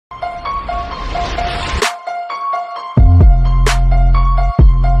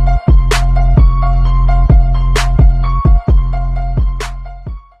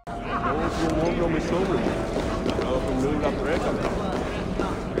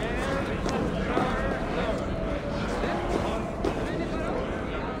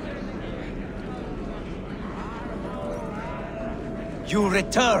you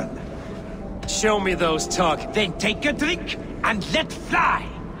return. Show me those talk. Then take a drink and let fly.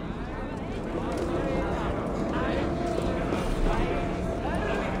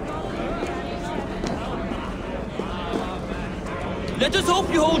 Let us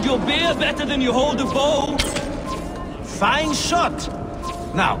hope you hold your beer better than you hold a bow. Fine shot.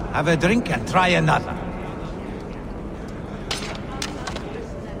 Now, have a drink and try another.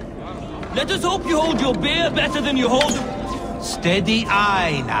 Let us hope you hold your beer better than you hold a... Steady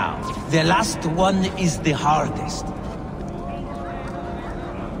eye now. The last one is the hardest.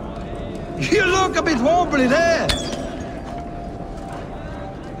 You look a bit wobbly there.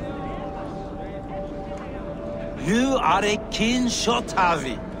 You are a keen shot,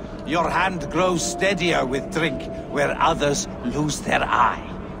 Harvey. Your hand grows steadier with drink, where others lose their eye.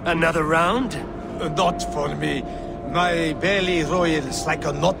 Another round? Not for me. My belly roils like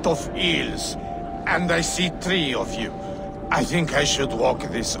a knot of eels. And I see 3 of you. I think I should walk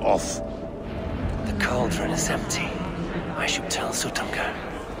this off. The cauldron is empty. I should tell Sutunga.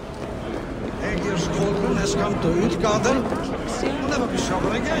 Eggir's cauldron has come to Utgarden. We'll never be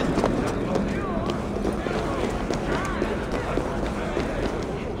sober again.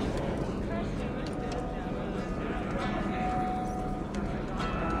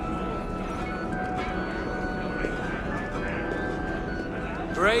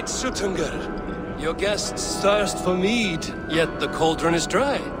 Great Sutunga, your guests thirst for mead, yet the cauldron is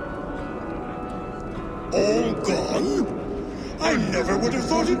dry. All gone? I never would have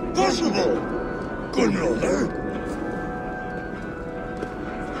thought it possible. Gunrother?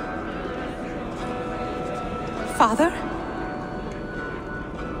 Father?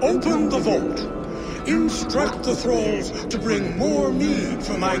 Open the vault. Instruct the thralls to bring more mead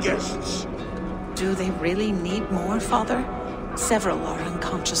for my guests. Do they really need more, Father? Several are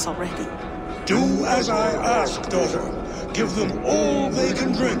unconscious already. Do as I ask, daughter. Give them all they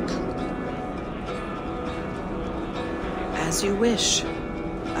can drink. As you wish.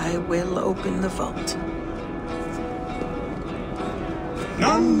 I will open the vault.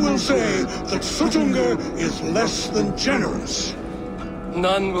 None will say that Sutunga is less than generous.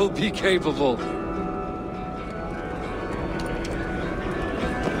 None will be capable.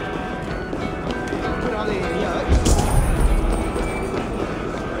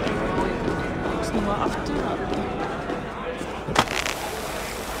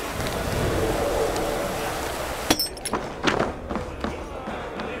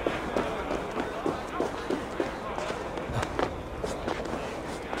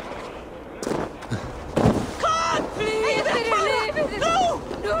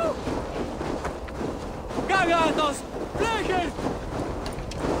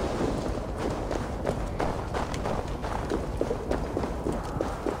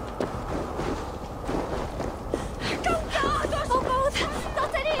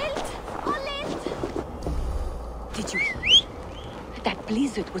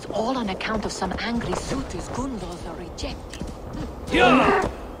 Blizzard was all on account of some angry suitors Gunlaws are rejected. Yeah!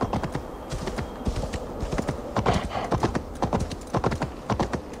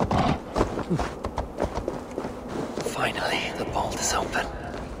 Finally, the vault is open.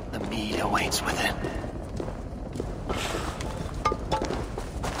 The mead awaits within.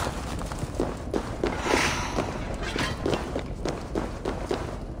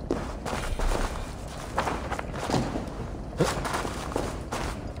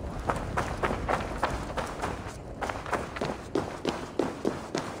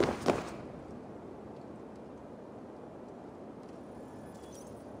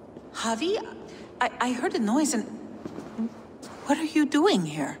 Javi, I heard a noise and... What are you doing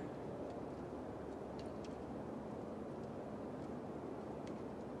here?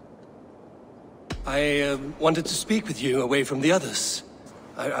 I wanted to speak with you away from the others.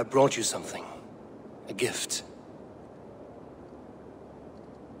 I brought you something. A gift.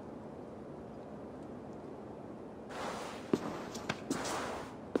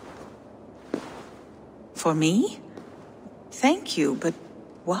 For me? Thank you, but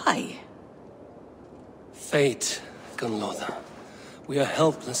why? Fate, Gunlotha. We are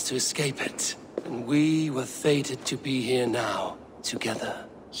helpless to escape it. And we were fated to be here now, together.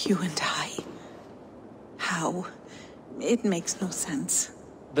 You and I? How? It makes no sense.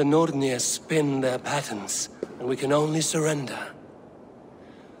 The Nordnir spin their patterns, and we can only surrender.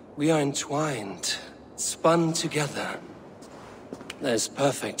 We are entwined, spun together. There's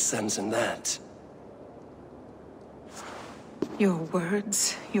perfect sense in that. Your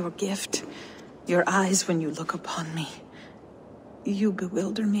words, your gift, your eyes when you look upon me. You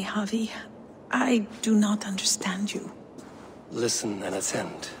bewilder me, Javi. I do not understand you. Listen and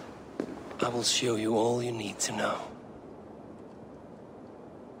attend. I will show you all you need to know.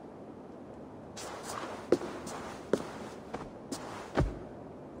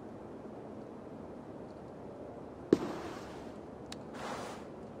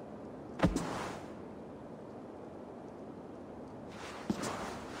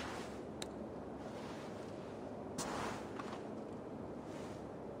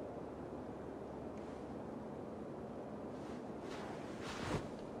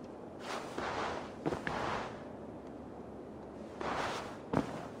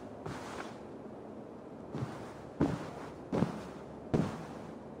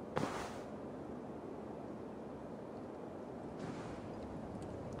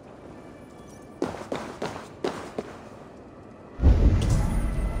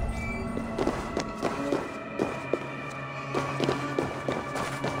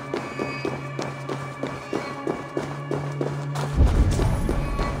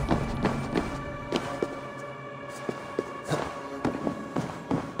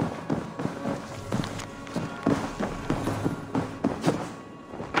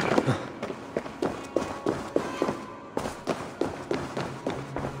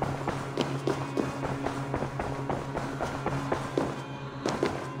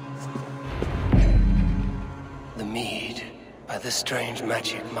 strange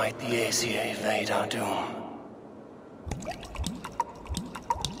magic might the Aesir evade our doom?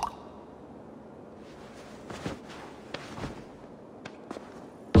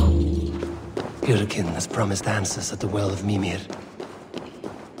 Hyrkin has promised answers at the Well of Mimir.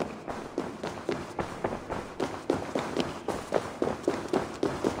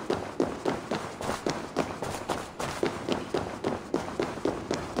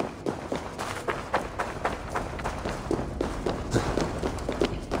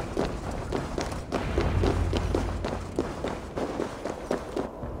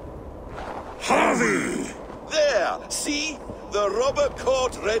 There! See? The robber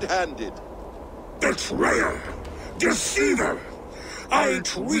caught red-handed. Betrayer! Deceiver! I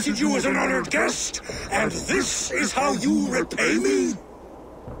treated you as an honored guest, and this is how you repay me?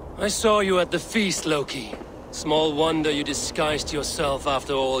 I saw you at the feast, Loki. Small wonder you disguised yourself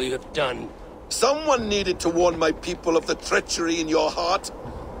after all you have done. Someone needed to warn my people of the treachery in your heart.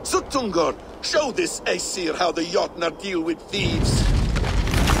 Suttungr, show this Aesir how the Jotnar deal with thieves.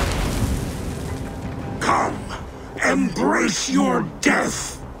 Come, embrace your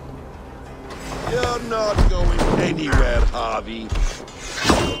death! You're not going anywhere, Harvey.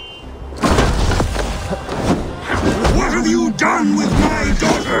 What have you done with my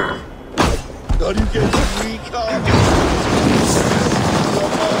daughter? Are you getting weak, Harvey?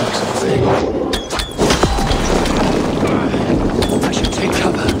 I should take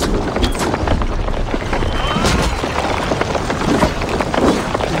cover.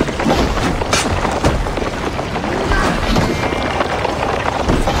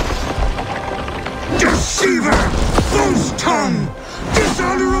 Deceiver! False tongue!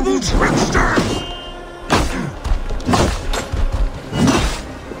 Dishonorable trickster!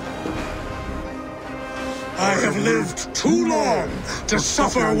 I have lived too long to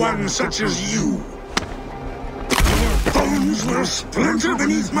suffer one such as you. Your bones will splinter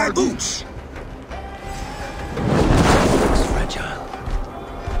beneath my boots. Looks fragile.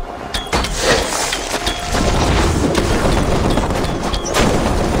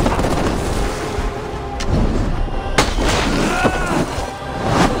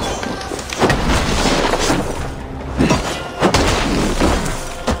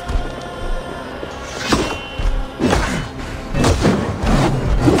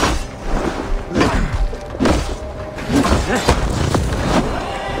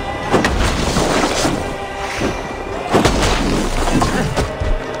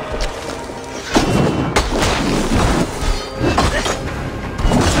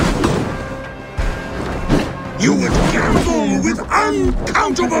 You would gamble with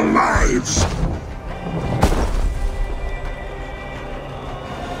uncountable lives!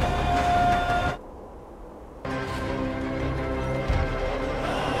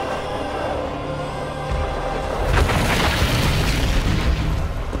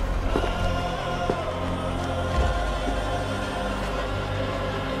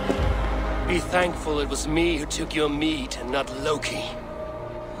 Be thankful it was me who took your meat and not Loki.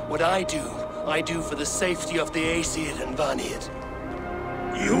 What I do for the safety of the Aesir and Vanir.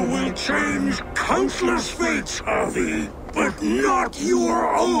 You will change countless fates, Harvey, but not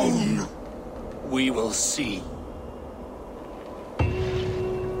your own! We will see.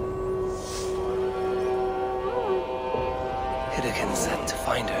 Hyrkin said to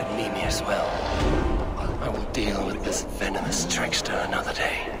find her at Mimir's well. I will deal with this venomous trickster another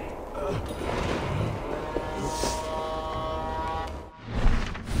day.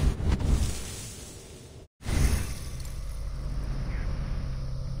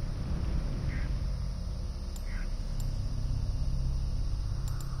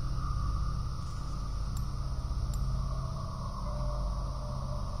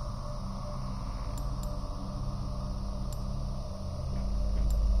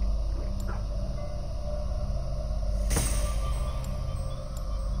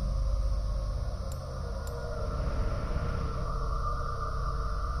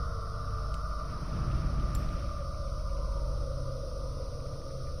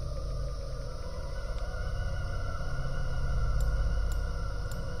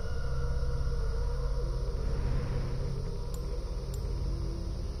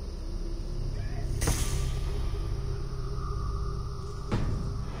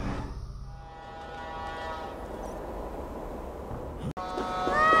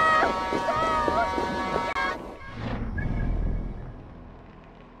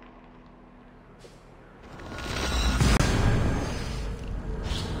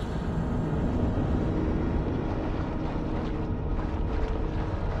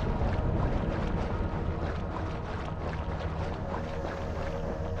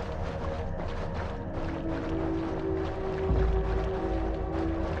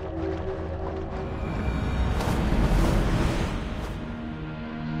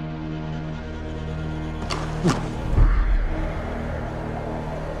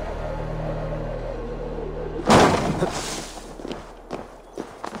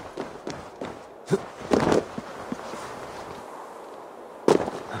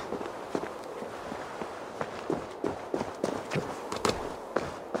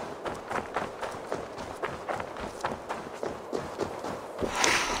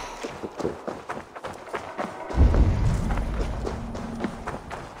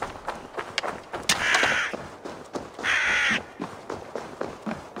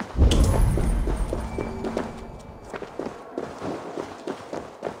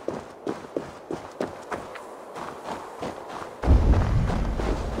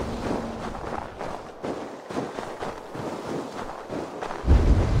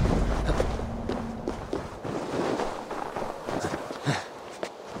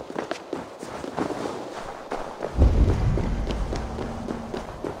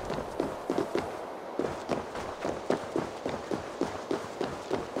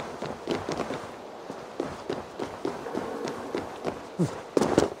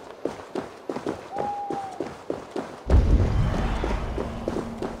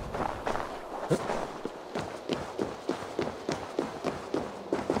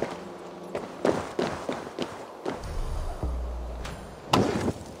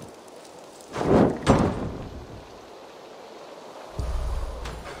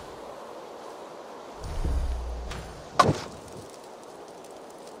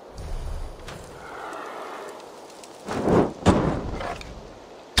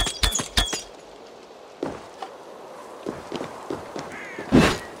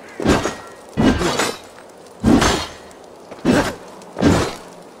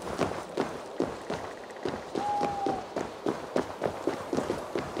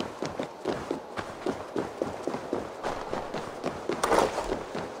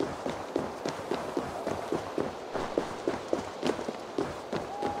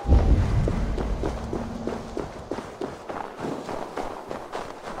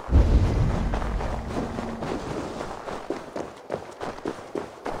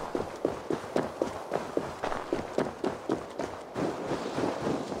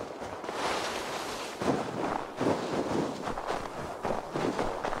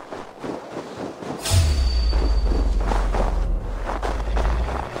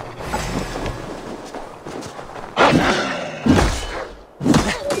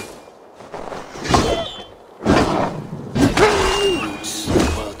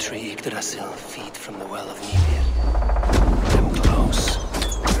 Yggdrasil feed from the well of Mimir. I'm close.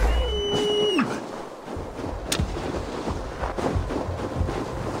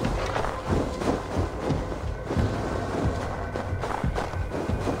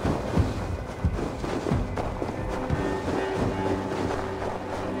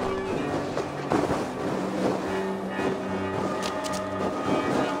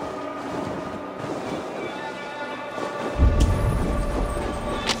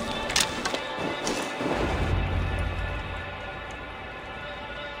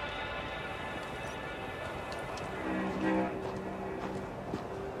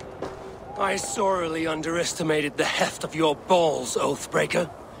 I sorely underestimated the heft of your balls, Oathbreaker.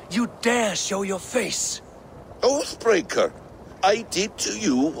 You dare show your face! Oathbreaker, I did to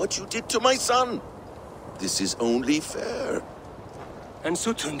you what you did to my son. This is only fair. And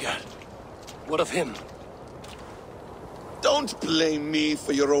Suttungr? What of him? Don't blame me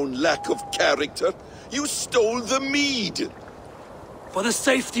for your own lack of character. You stole the mead. For the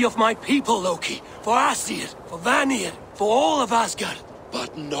safety of my people, Loki. For Aesir, for Vanir, for all of Asgard.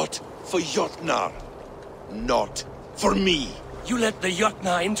 But not for Jotnar. Not for me. You let the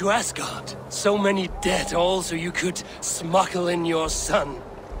Jotnar into Asgard. So many dead, all so you could smuggle in your son.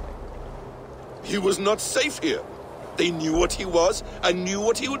 He was not safe here. They knew what he was and knew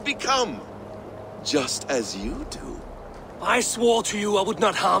what he would become. Just as you do. I swore to you I would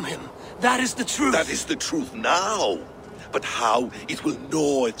not harm him. That is the truth. That is the truth now. But how it will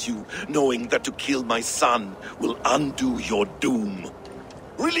gnaw at you, knowing that to kill my son will undo your doom.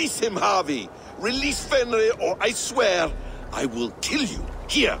 Release him, Harvey. Release Fenrir, or I swear I will kill you,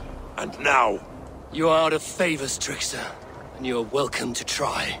 here and now. You are out of favors, Trickster, and you are welcome to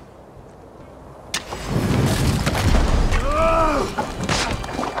try.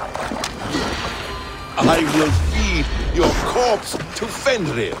 I will feed your corpse to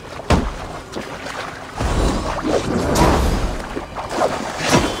Fenrir.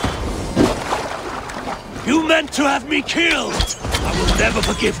 You meant to have me killed! I will never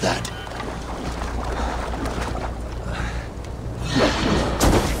forgive that.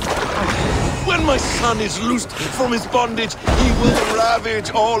 When my son is loosed from his bondage, he will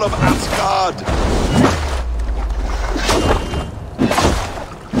ravage all of Asgard.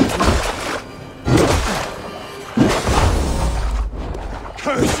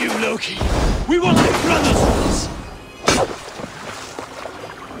 Curse you, Loki! We will like brothers once!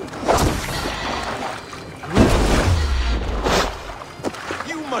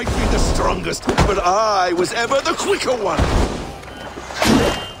 You might be the strongest, but I was ever the quicker one!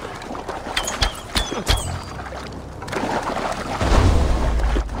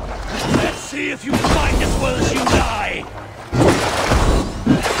 Let's see if you fight as well as you die!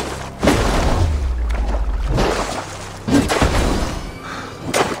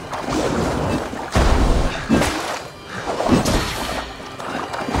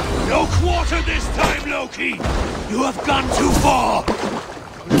 No quarter this time, Loki! You have gone too far!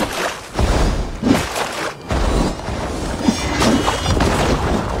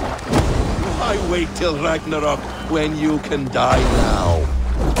 Why wait till Ragnarok when you can die now?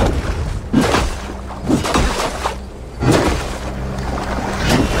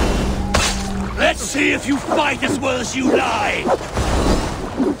 Let's see if you fight as well as you lie!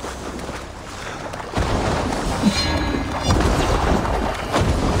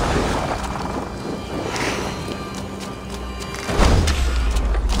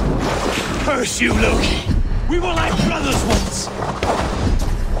 Curse you, Loki! We were like brothers once!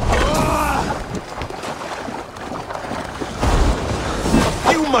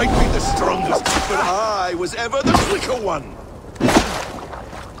 You might be the strongest, but I was ever the quicker one!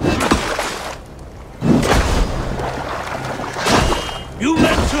 You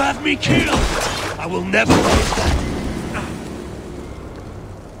meant to have me killed! I will never forgive that!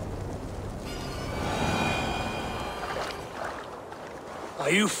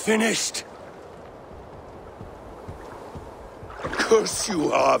 Are you finished? Curse you,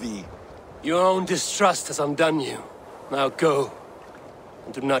 Harvey! Your own distrust has undone you. Now go.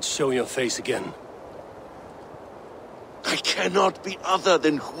 And do not show your face again. I cannot be other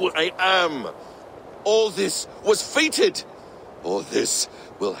than who I am. All this was fated. All this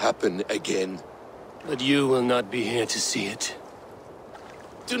will happen again. But you will not be here to see it.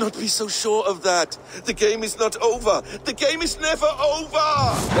 Do not be so sure of that. The game is not over. The game is never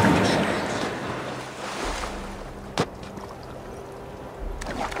over!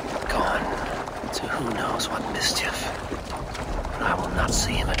 Gone to who knows what mischief. But I will not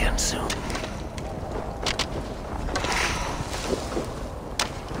see him again soon.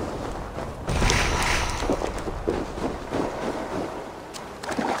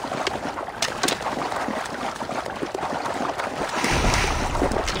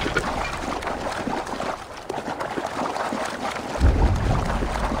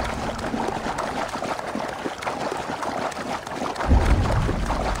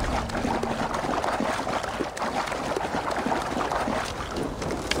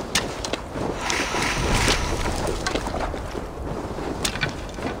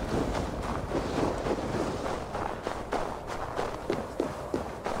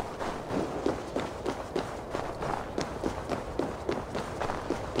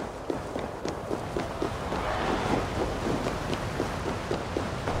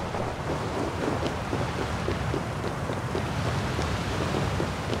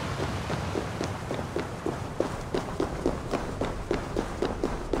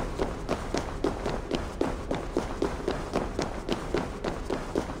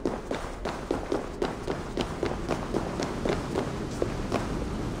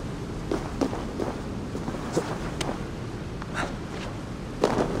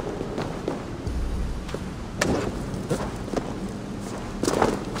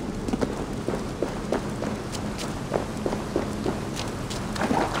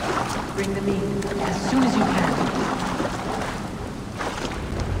 Bring the meat as soon as you can.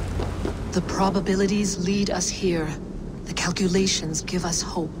 The probabilities lead us here. The calculations give us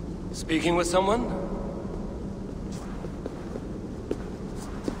hope. Speaking with someone?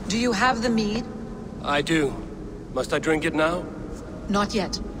 Do you have the mead? I do. Must I drink it now? Not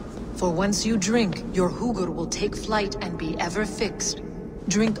yet. For once you drink, your hugr will take flight and be ever fixed.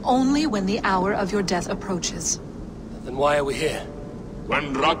 Drink only when the hour of your death approaches. Then why are we here?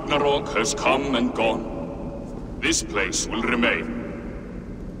 When Ragnarok has come and gone, this place will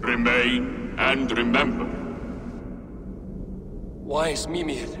remain. Remain and remember. Wise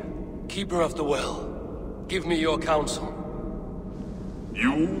Mimir, keeper of the well, give me your counsel.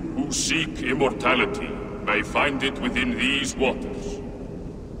 You who seek immortality may find it within these waters.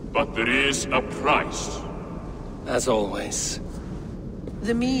 But there is a price. As always.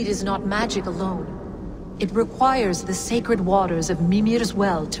 The mead is not magic alone. It requires the sacred waters of Mimir's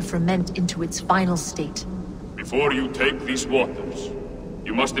well to ferment into its final state. Before you take these waters,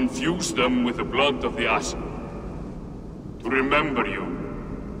 you must infuse them with the blood of the ASRock. To remember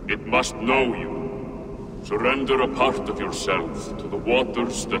you, it must know you. Surrender a part of yourself to the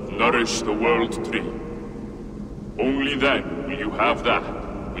waters that nourish the World Tree. Only then will you have that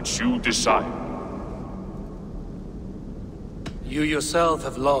which you desire. You yourself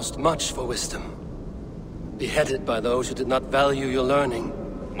have lost much for wisdom. Beheaded by those who did not value your learning.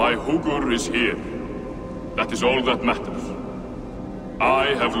 My hugr is here. That is all that matters.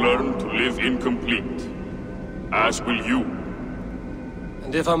 I have learned to live incomplete, as will you.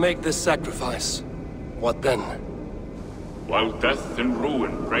 And if I make this sacrifice, what then? While death and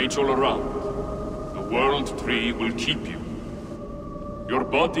ruin rage all around, the World Tree will keep you. Your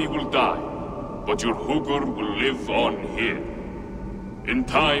body will die, but your hugr will live on here. In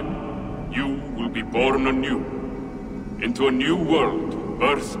time, you will be born anew, into a new world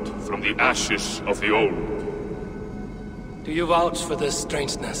birthed from the ashes of the old. Do you vouch for this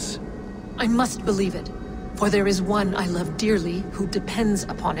strangeness? I must believe it, for there is one I love dearly who depends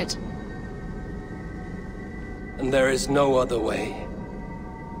upon it. And there is no other way?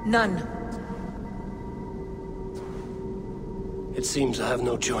 None. It seems I have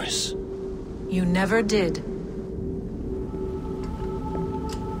no choice. You never did.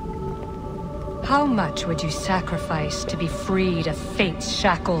 How much would you sacrifice to be freed of fate's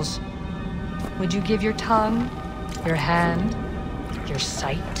shackles? Would you give your tongue, your hand, your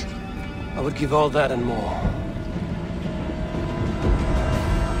sight? I would give all that and more.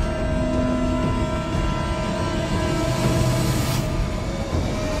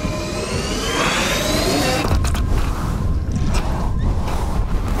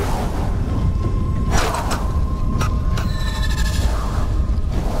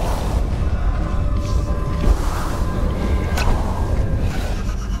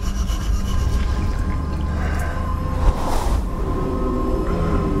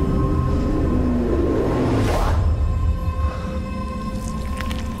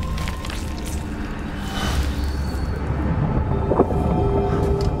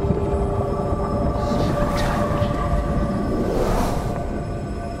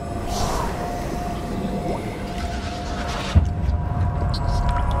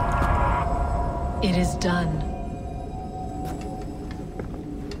 It is done.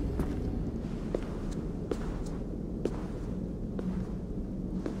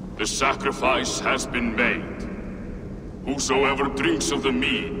 The sacrifice has been made. Whosoever drinks of the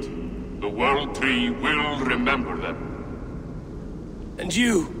mead, the World Tree will remember them. And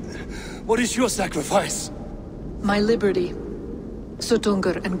you? What is your sacrifice? My liberty.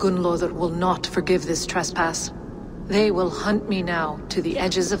 Suttungr and Gunnlóðr will not forgive this trespass. They will hunt me now to the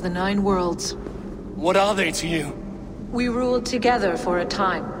edges of the 9 worlds. What are they to you? We ruled together for a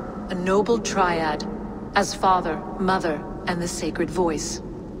time, a noble triad, as father, mother, and the sacred voice.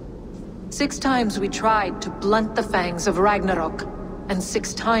 6 times we tried to blunt the fangs of Ragnarok, and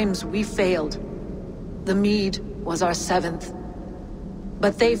 6 times we failed. The mead was our 7th.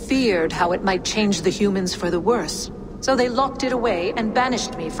 But they feared how it might change the humans for the worse, so they locked it away and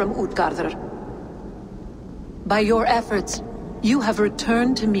banished me from Utgardr. By your efforts, you have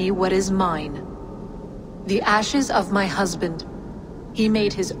returned to me what is mine. The ashes of my husband. He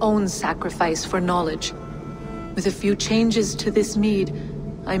made his own sacrifice for knowledge. With a few changes to this mead,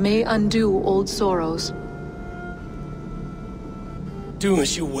 I may undo old sorrows. Do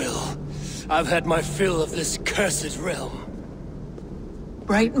as you will. I've had my fill of this cursed realm.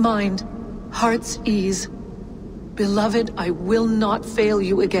 Bright mind, heart's ease. Beloved, I will not fail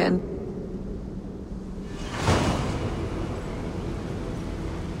you again.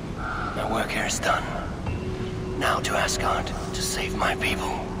 My work here is done. Now to Asgard to save my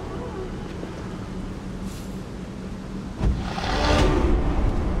people.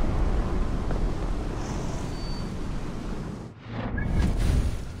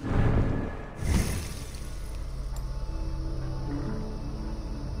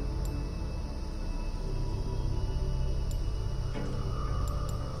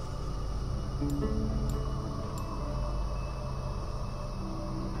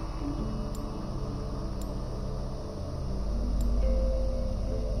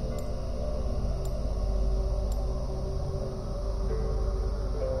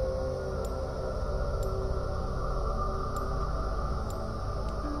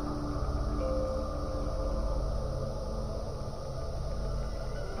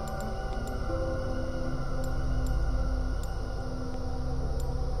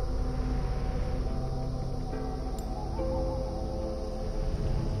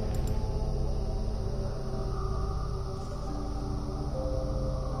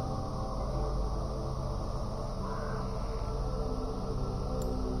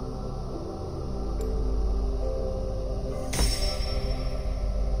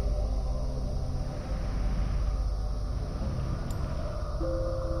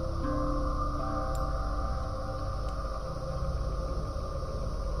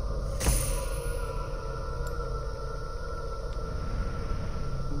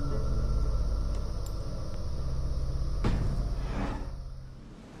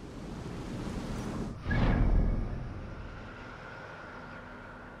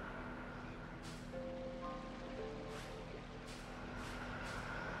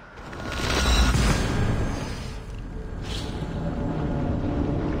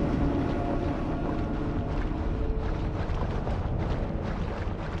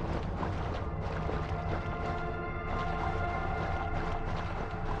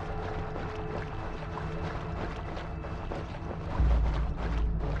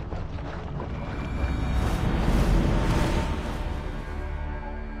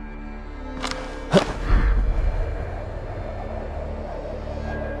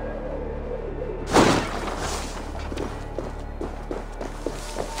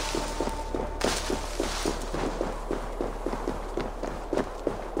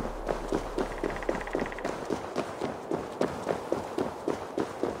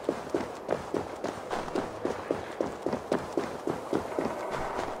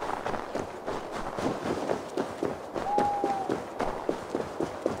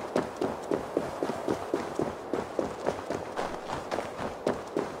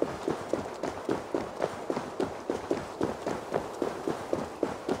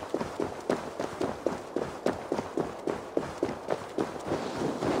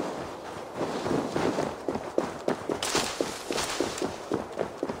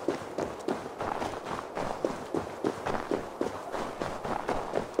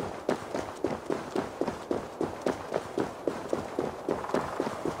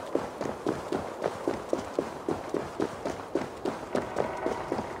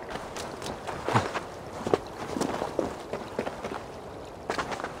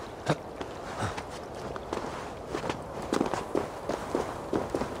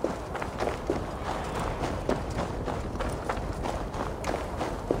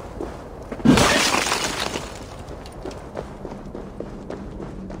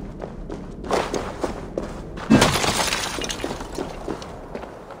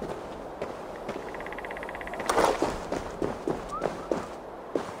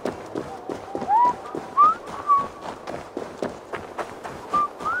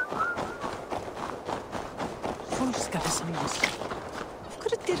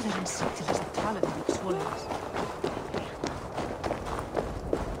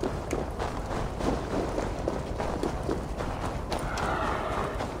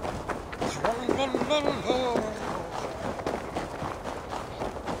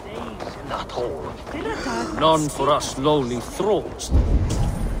 Not all. None for us lowly thralls.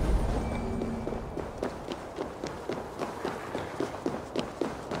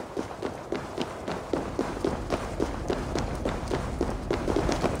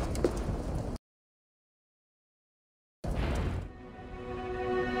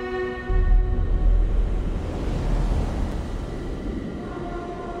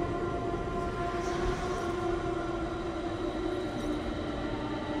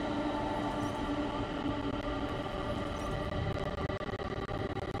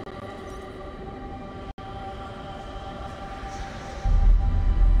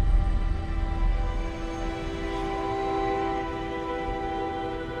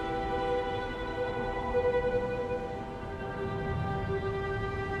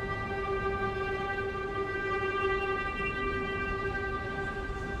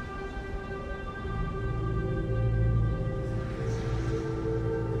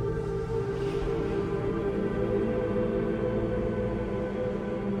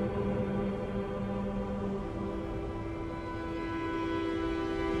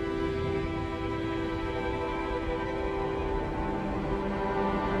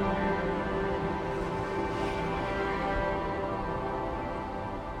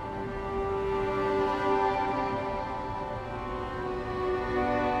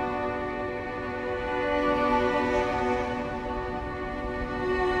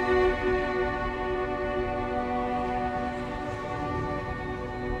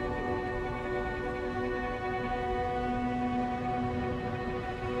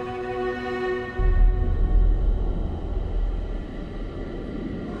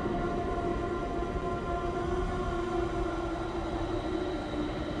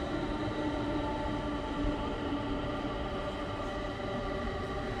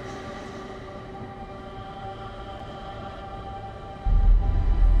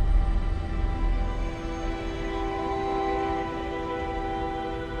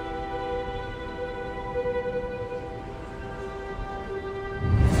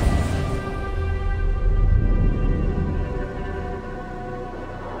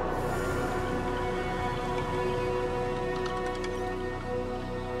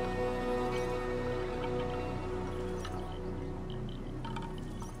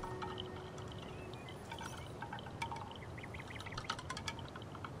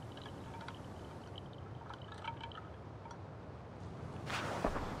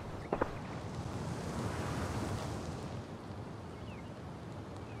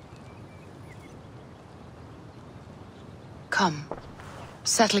 Come.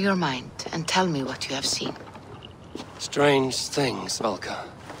 Settle your mind and tell me what you have seen. Strange things, Valka.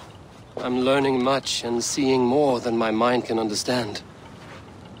 I'm learning much and seeing more than my mind can understand.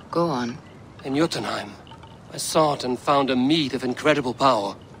 Go on. In Jotunheim, I sought and found a mead of incredible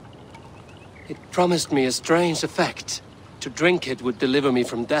power. It promised me a strange effect. To drink it would deliver me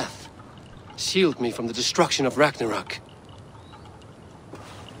from death, shield me from the destruction of Ragnarok.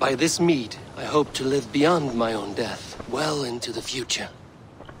 By this mead, I hope to live beyond my own death, well into the future.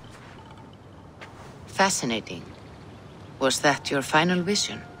 Fascinating. Was that your final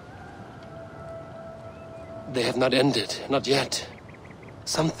vision? They have not ended, not yet.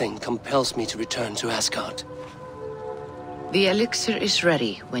 Something compels me to return to Asgard. The elixir is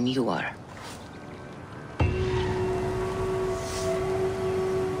ready when you are.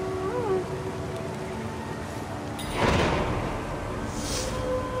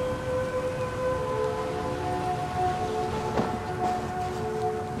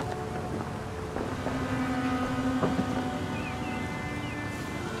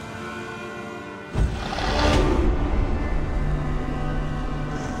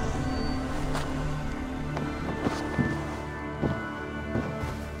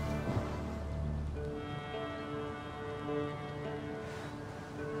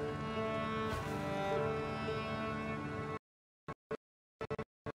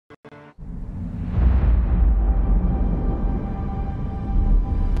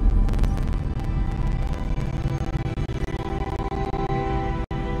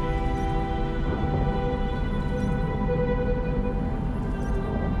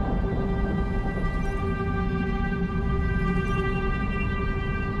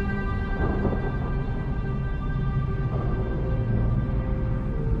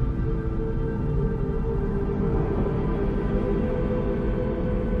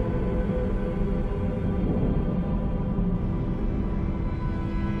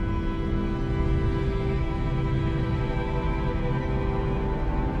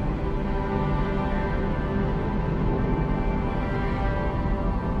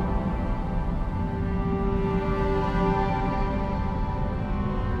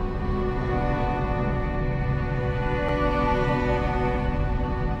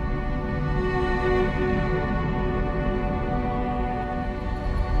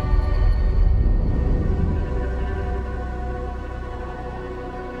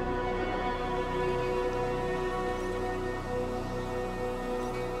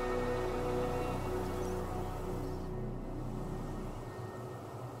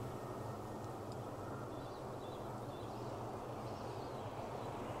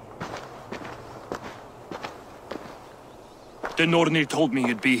 The Nornir told me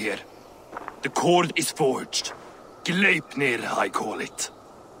you'd be here. The cord is forged. Gleipnir, I call it.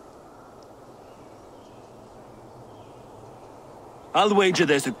 I'll wager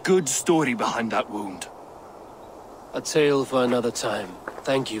there's a good story behind that wound. A tale for another time.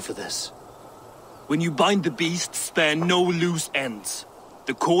 Thank you for this. When you bind the beast, spare no loose ends.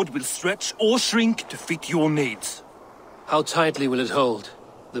 The cord will stretch or shrink to fit your needs. How tightly will it hold?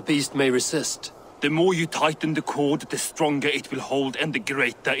 The beast may resist. The more you tighten the cord, the stronger it will hold and the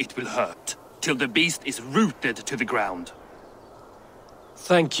greater it will hurt, till the beast is rooted to the ground.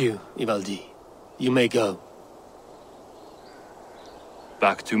 Thank you, Ivaldi. You may go.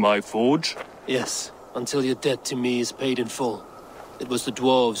 Back to my forge? Yes, until your debt to me is paid in full. It was the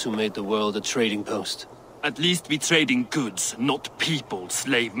dwarves who made the world a trading post. At least we trade in goods, not people,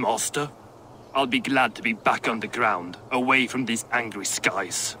 slave master. I'll be glad to be back underground, away from these angry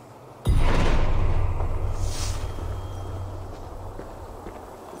skies.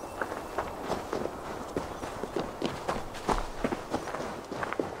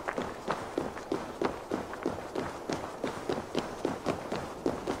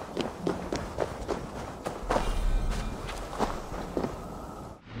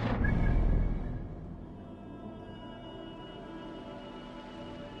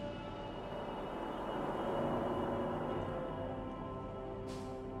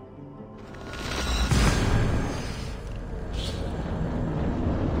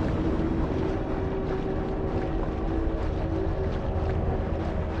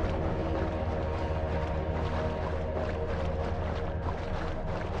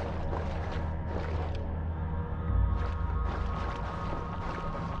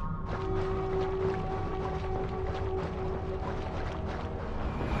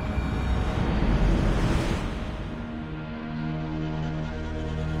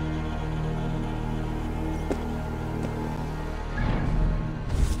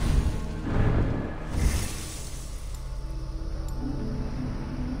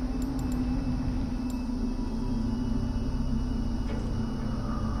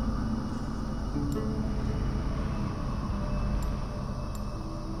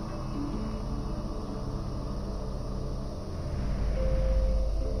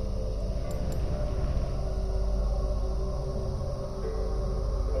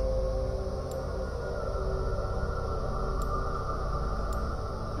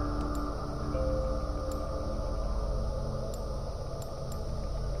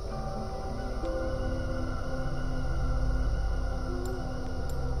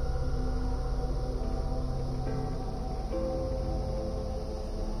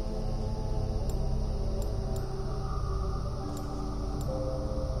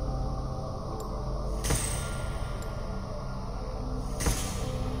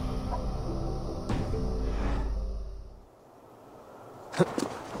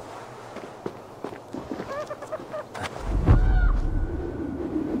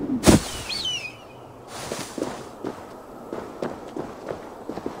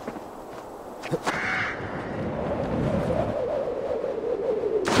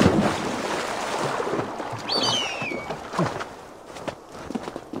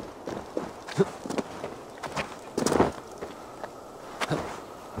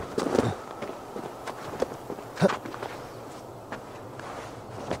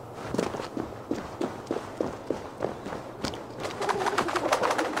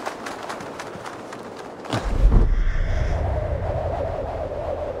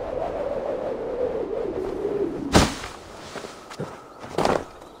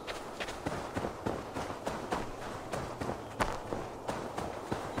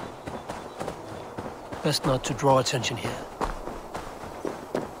 Best not to draw attention here.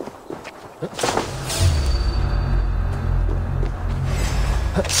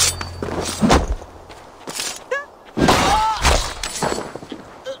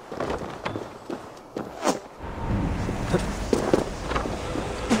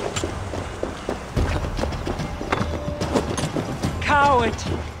 Coward!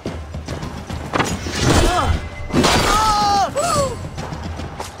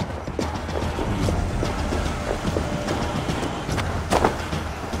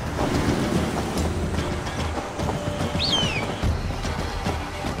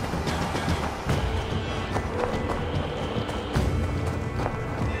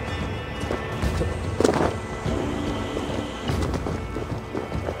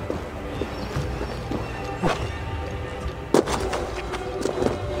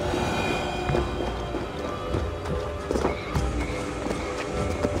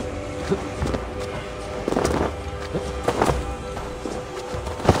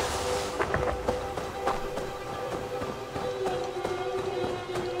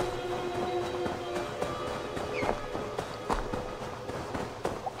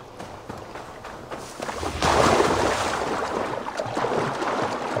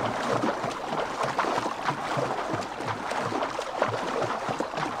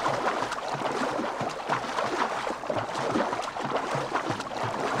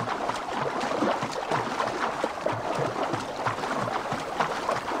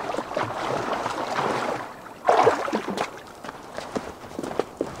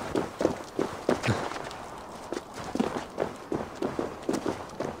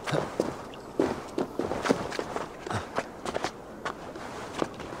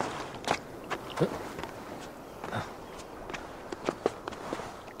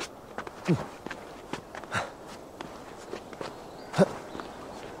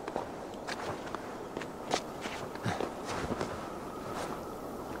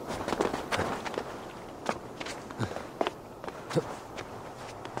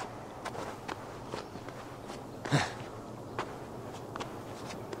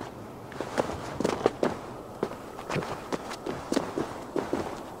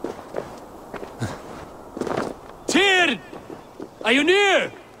 Are you near?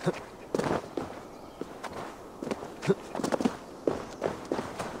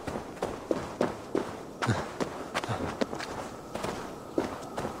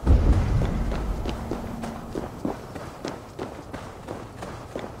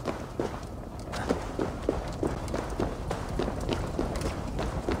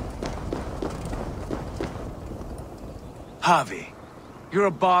 Harvey, you're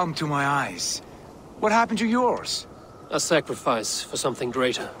a balm to my eyes. What happened to yours? A sacrifice for something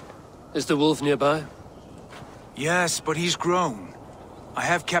greater. Is the wolf nearby? Yes, but he's grown. I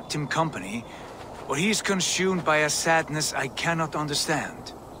have kept him company, but he's consumed by a sadness I cannot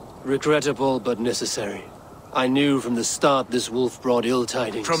understand. Regrettable, but necessary. I knew from the start this wolf brought ill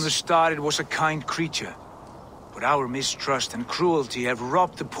tidings. From the start it was a kind creature. But our mistrust and cruelty have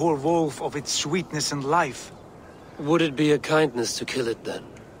robbed the poor wolf of its sweetness and life. Would it be a kindness to kill it, then?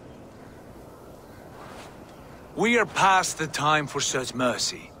 We are past the time for such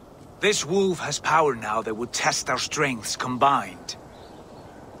mercy. This wolf has power now that would test our strengths combined.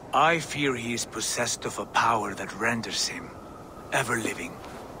 I fear he is possessed of a power that renders him ever-living.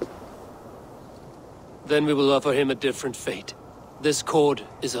 Then we will offer him a different fate. This cord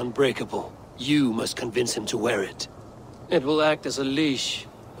is unbreakable. You must convince him to wear it. It will act as a leash,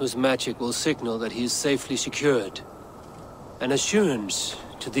 whose magic will signal that he is safely secured. An assurance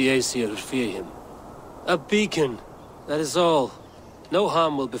to the Aesir who fear him. A beacon, that is all. No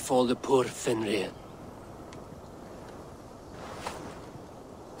harm will befall the poor Fenrir.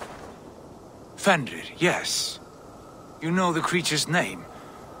 Fenrir, yes. You know the creature's name.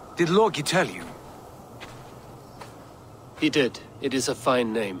 Did Loki tell you? He did. It is a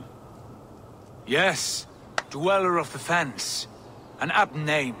fine name. Yes, Dweller of the Fens. An apt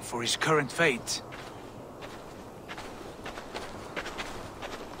name for his current fate.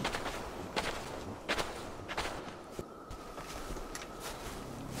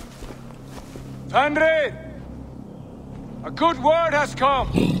 Fenrir! A good word has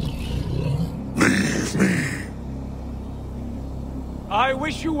come! Leave me. I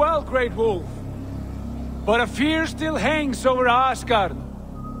wish you well, Great Wolf. But a fear still hangs over Asgard.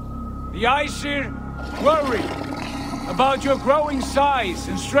 The Aesir worry about your growing size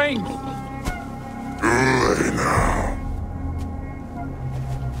and strength. Do they now?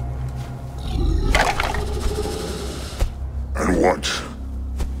 And what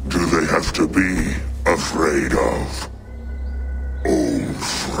do they have to be afraid of, old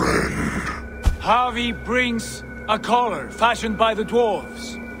friend? Harvey brings a collar fashioned by the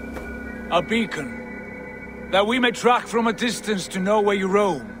dwarves. A beacon that we may track from a distance to know where you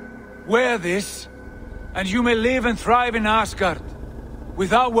roam. Wear this, and you may live and thrive in Asgard,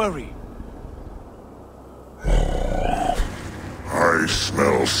 without worry. I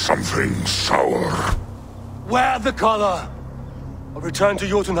smell something sour. Wear the collar! Or return to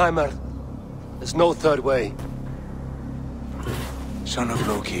Jotunheimer. There's no third way. Son of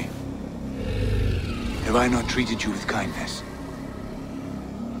Loki, have I not treated you with kindness?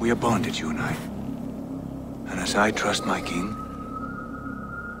 We are bonded, you and I. And as I trust my king,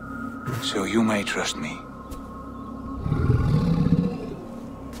 so you may trust me.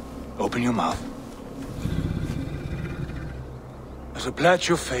 Open your mouth. As a pledge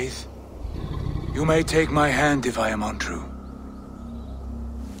of faith, you may take my hand if I am untrue.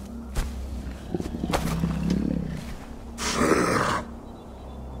 Fair.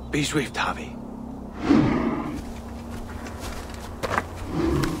 Be swift, Harvey.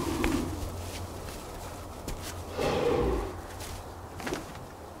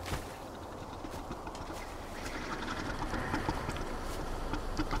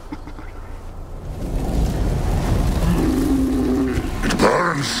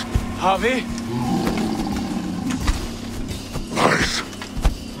 Harvey? Lies.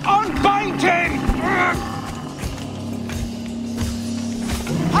 Unbind him!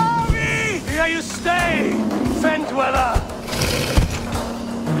 Harvey! Here you stay, Fen Dweller!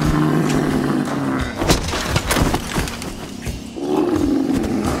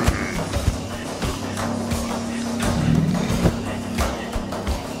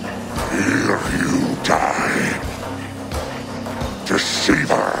 Here you die.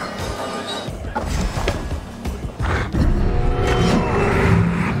 Deceiver.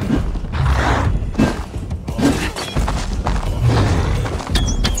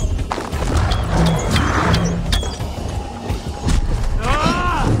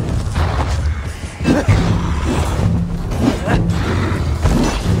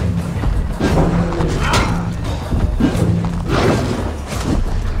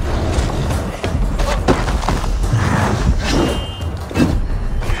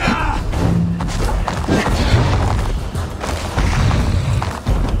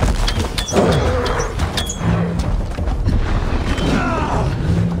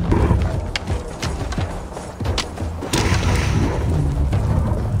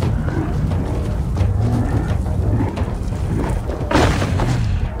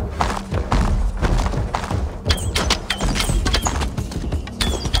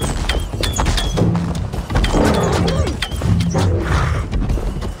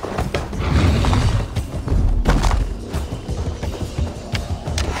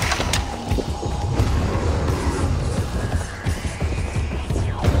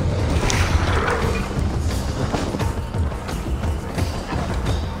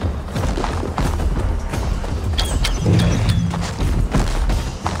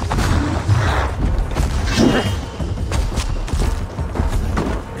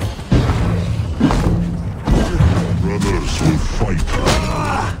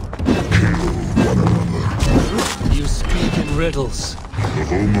 Riddles. The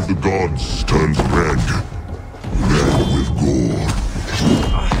home of the gods turns red. Red with gore.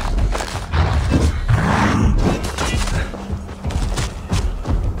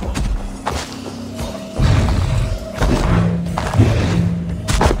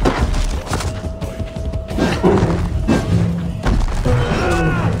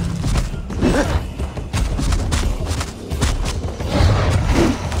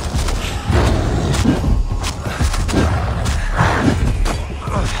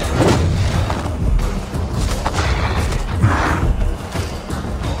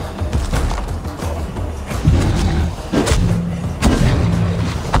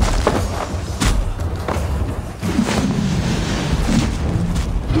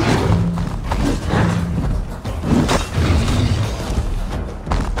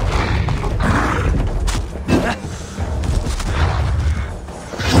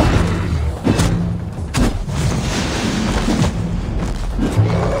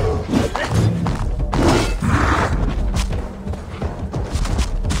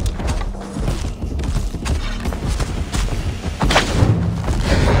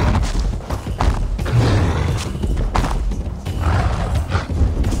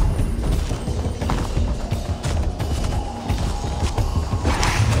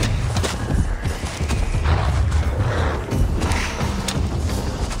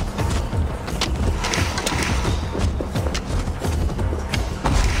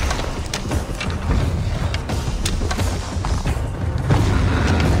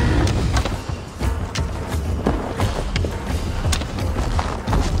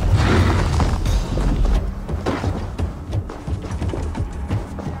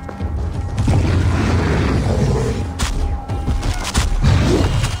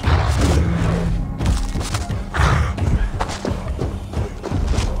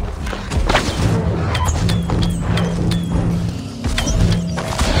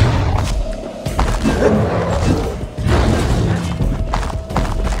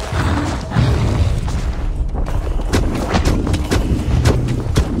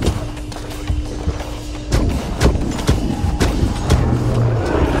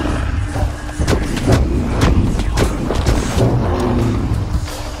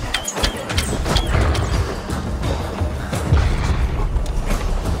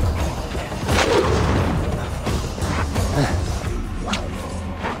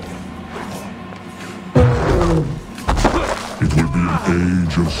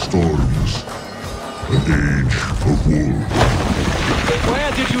 age of storms. An age of war.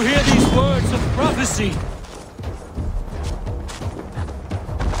 Where did you hear these words of prophecy?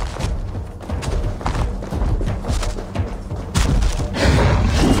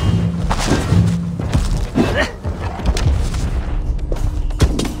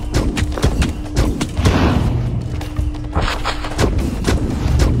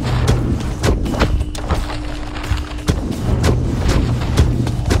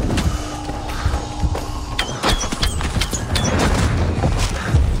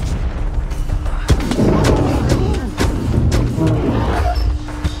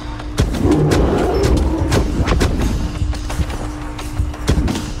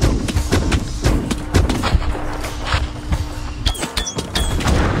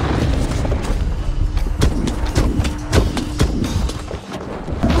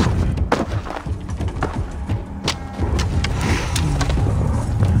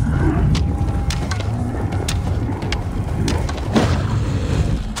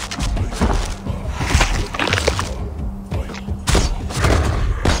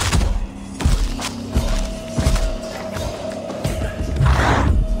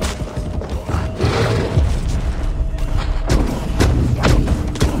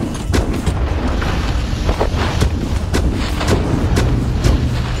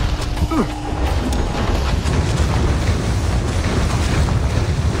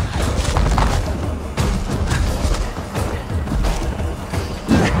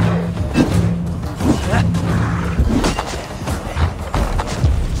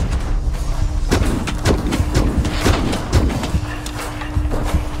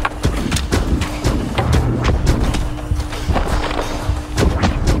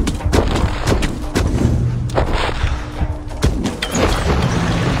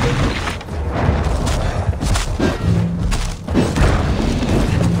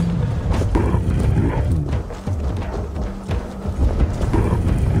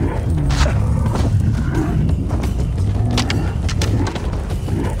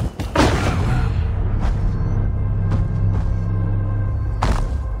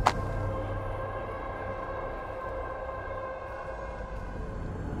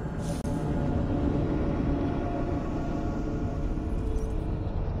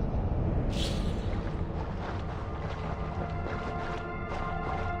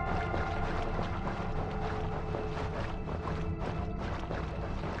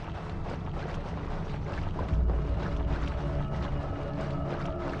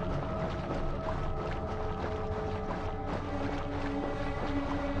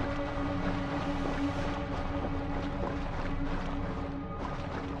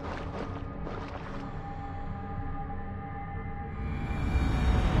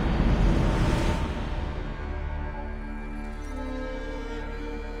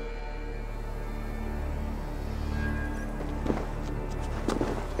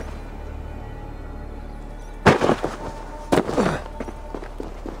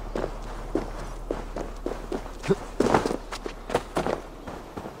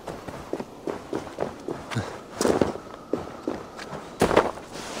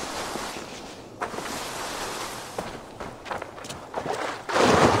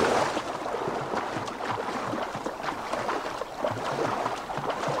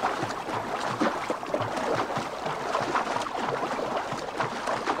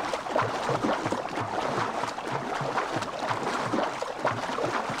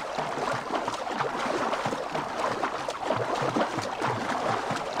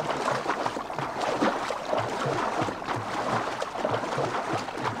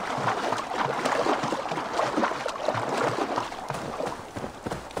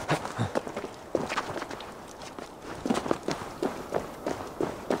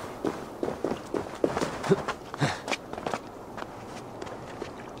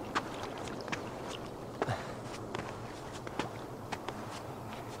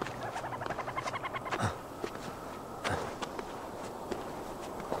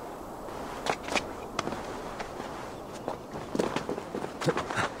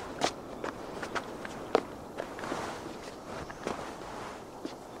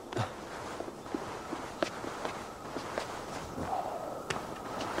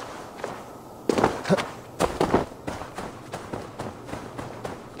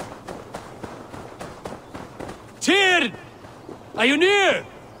 Tyr! Are you near?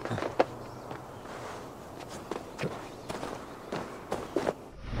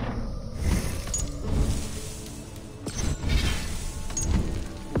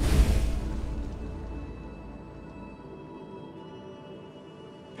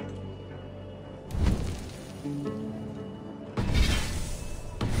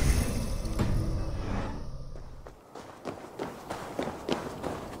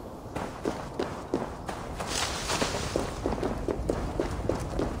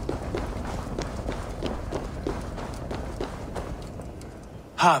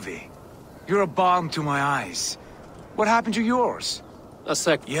 Javi, you're a balm to my eyes. What happened to yours? A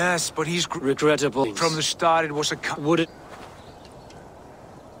sec. Yes, but he's regrettable. From the start, it was a. Would it?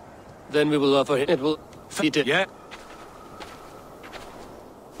 Then we will offer him. It will feed it. Yeah.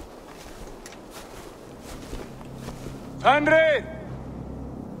 Henry!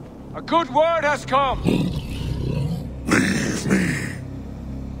 A good word has come! Leave me.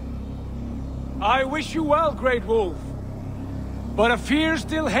 I wish you well, Great Wolf. But a fear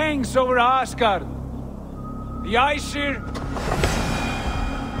still hangs over Asgard. The Aesir...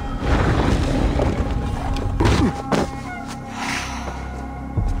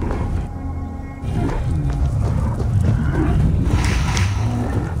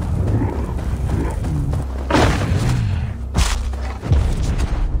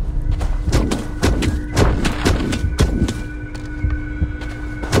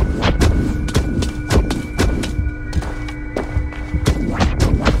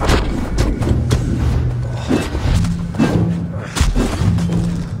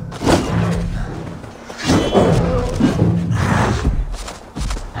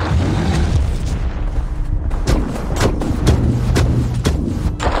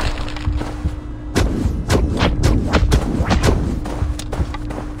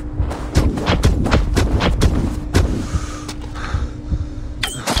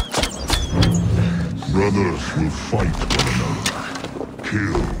 Brothers will fight one another,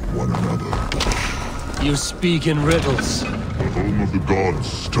 kill one another. You speak in riddles. The home of the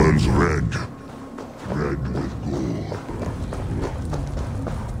gods turns red. Red with gore.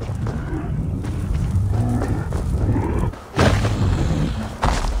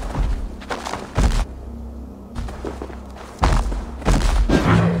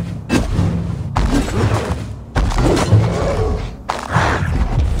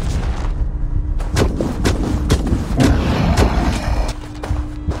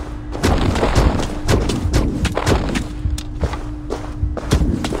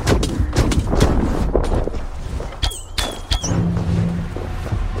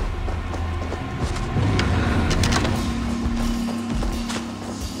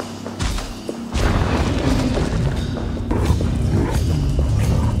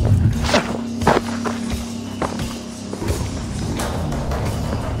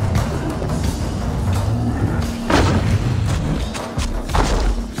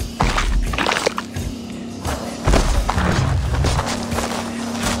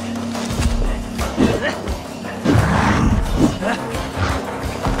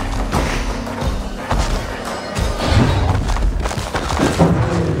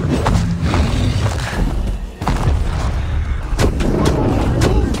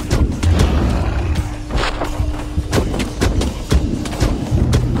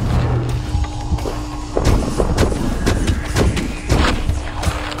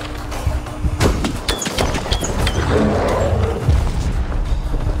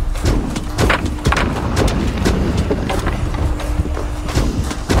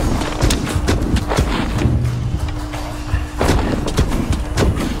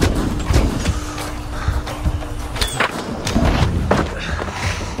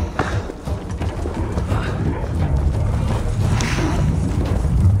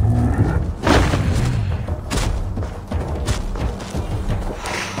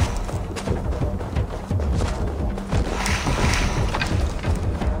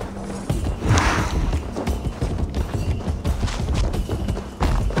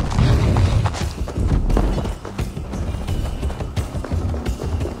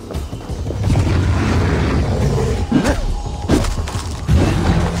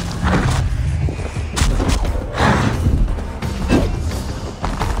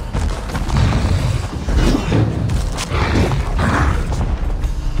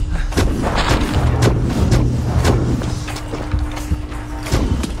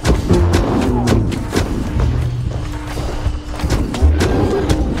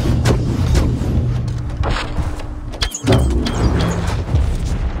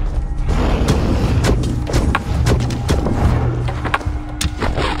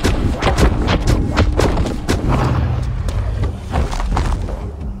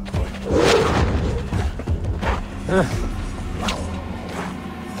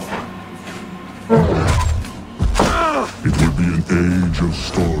 It will be an age of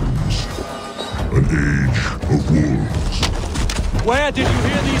storms. An age of wolves. Where did you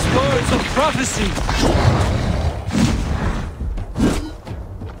hear these words of prophecy?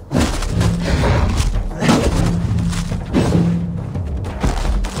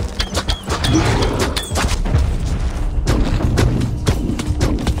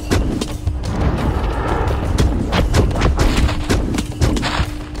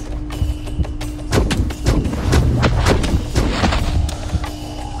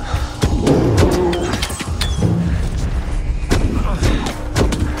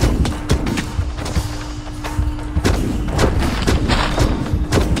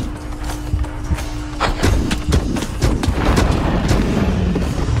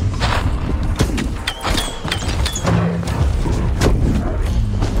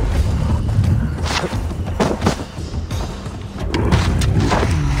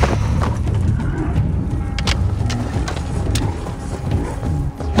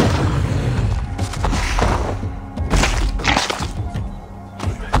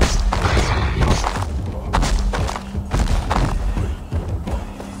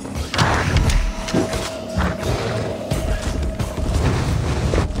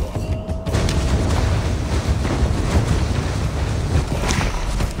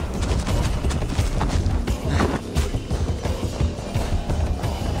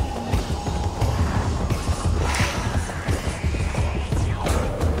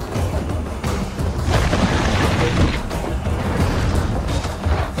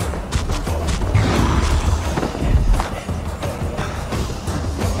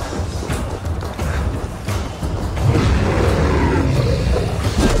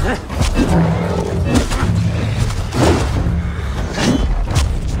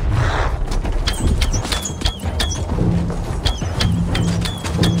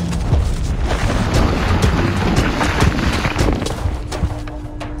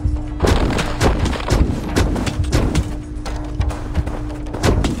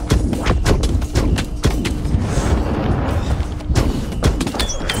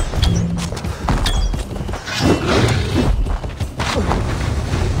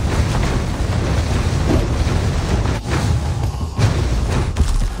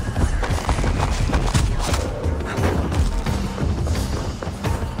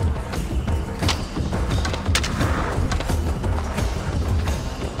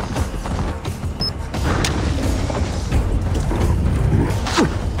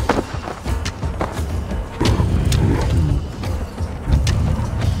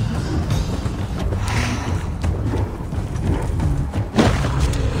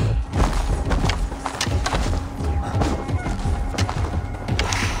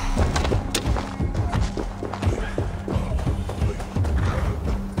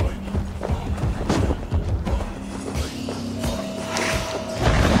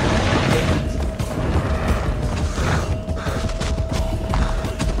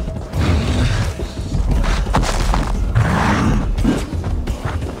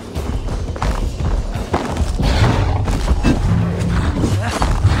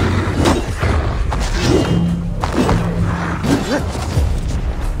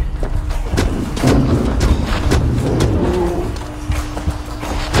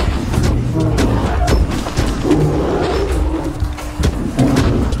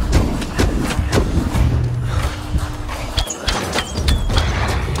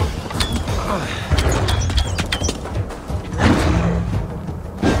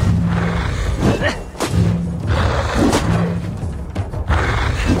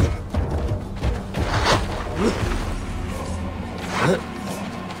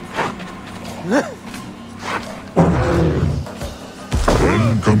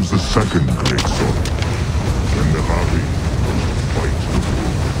 comes the second great sword. When the Harvey fight the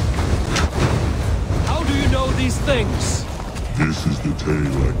wolf. How do you know these things? This is the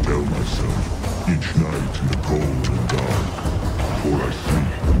tale I tell myself each night in the cold and dark, before I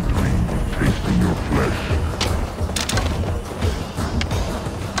sleep and dream of tasting your flesh.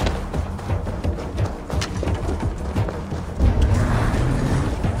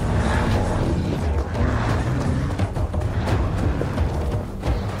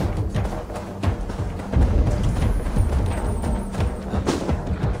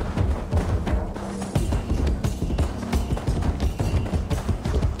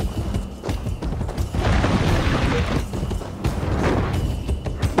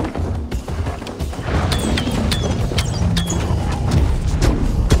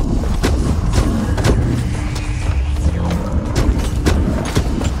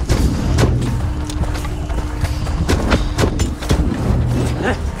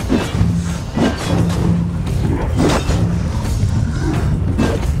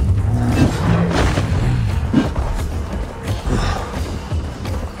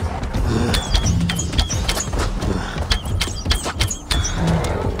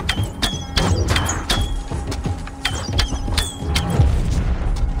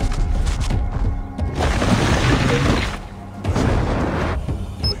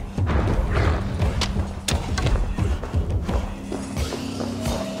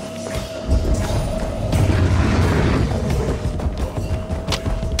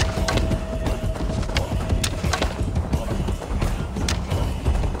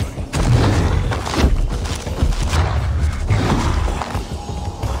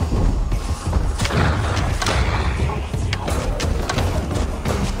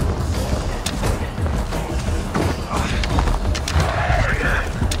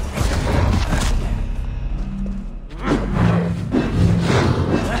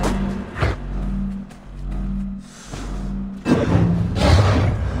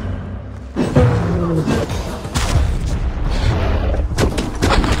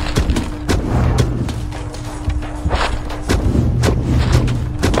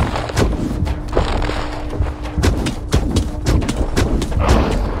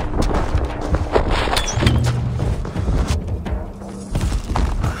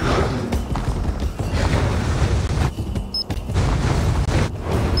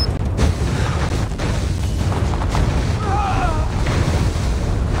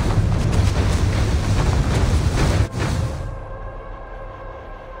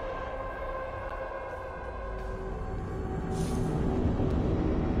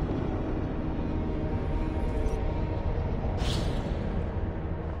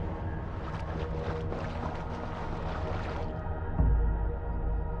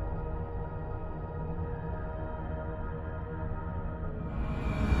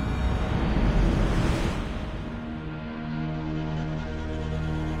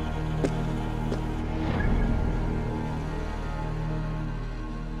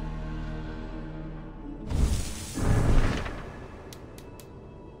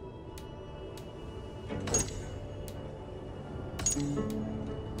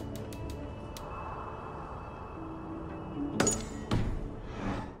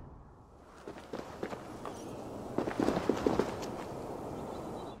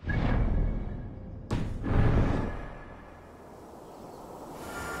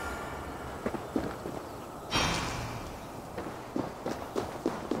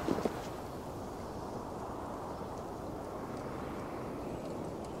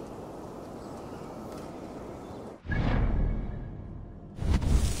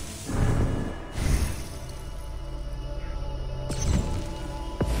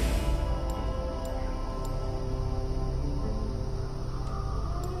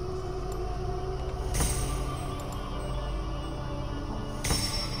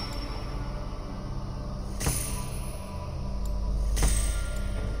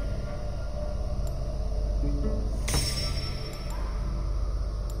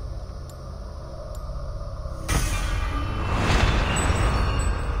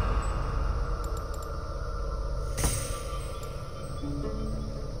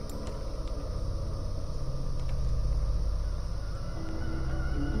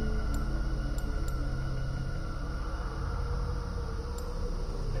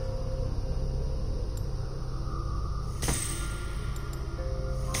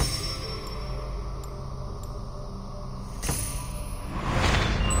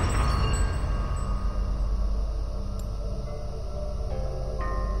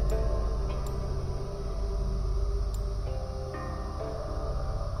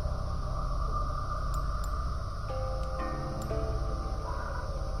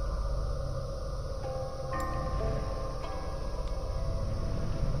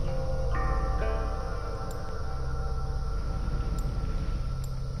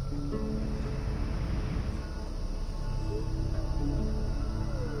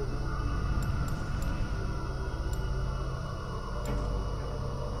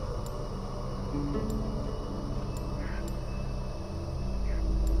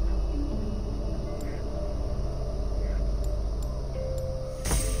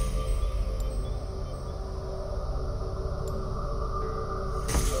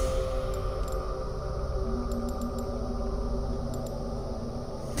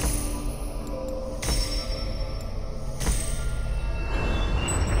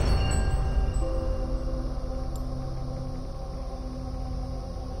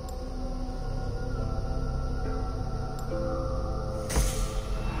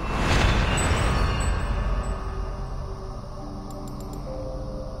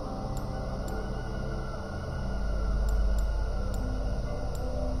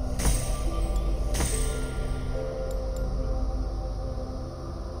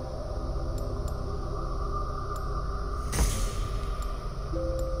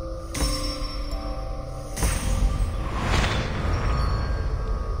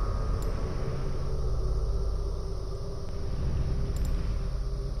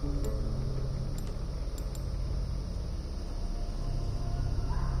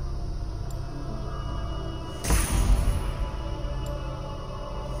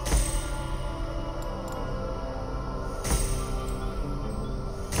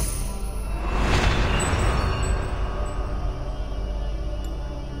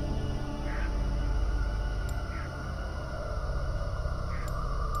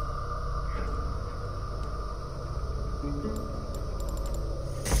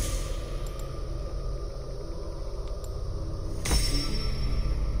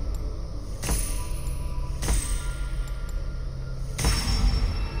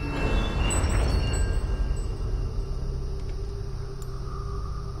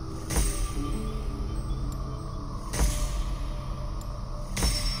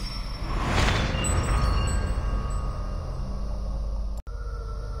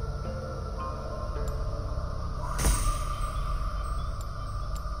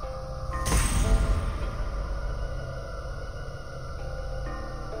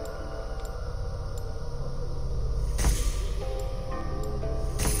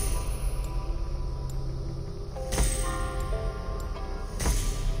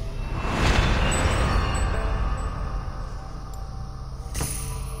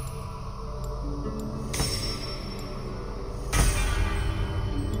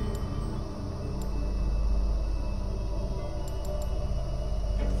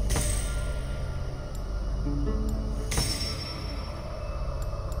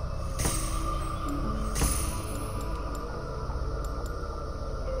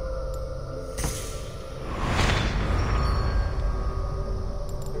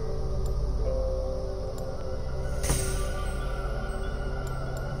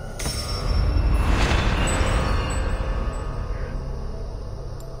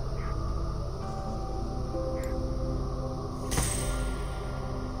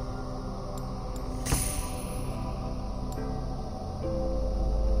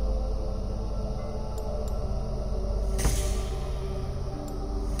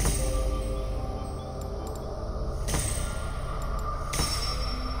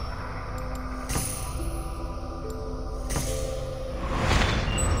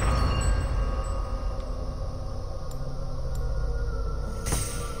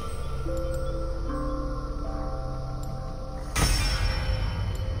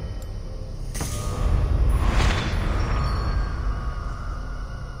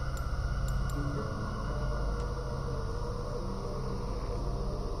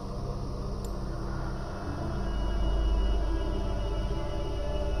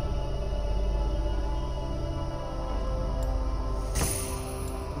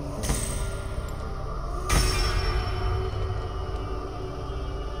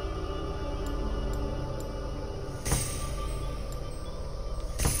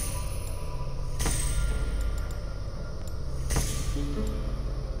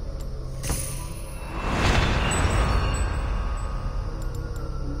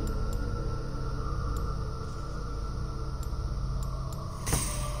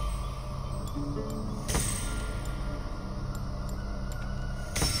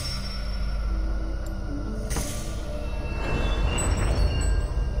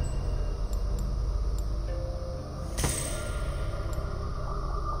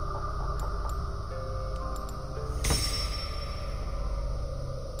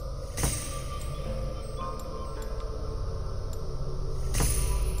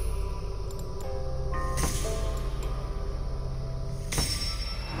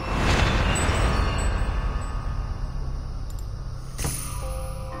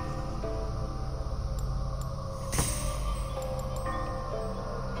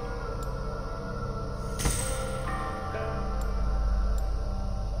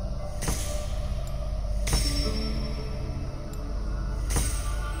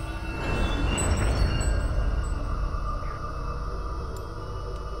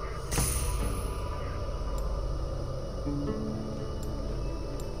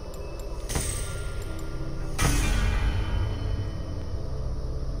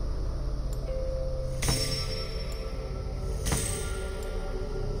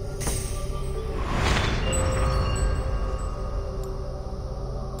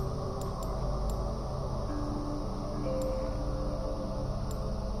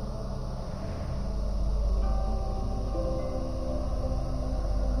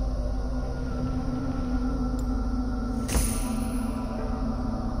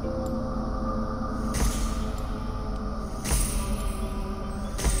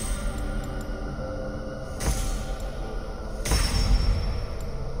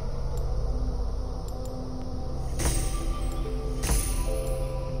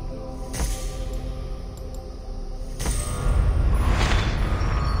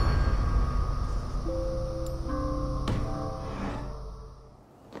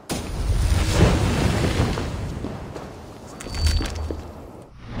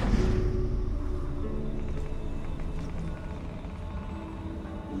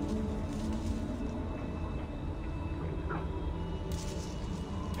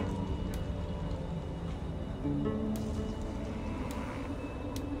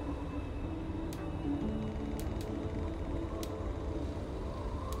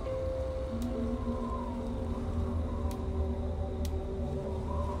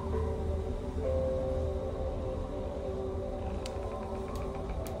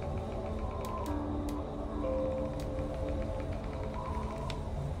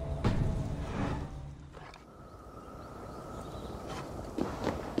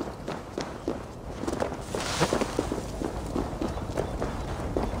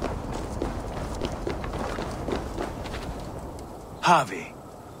 Javi,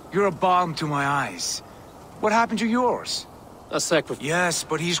 you're a balm to my eyes. What happened to yours? A sacrifice. Yes,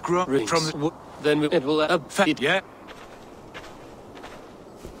 but he's grown from the... Then it will feed. Yeah.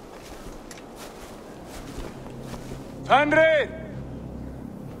 Henry!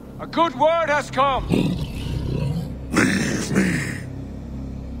 A good word has come! Leave me.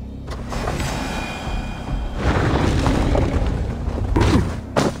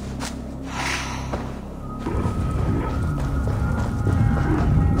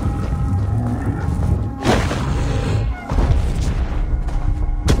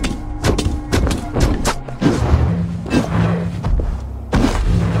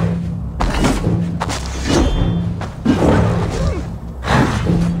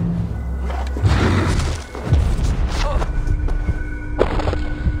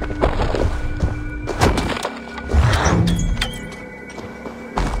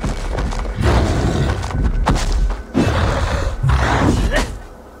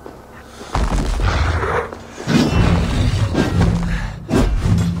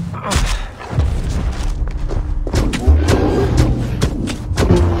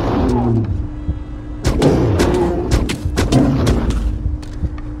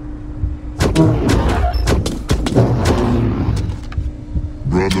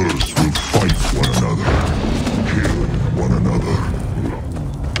 Brothers will fight one another, kill one another.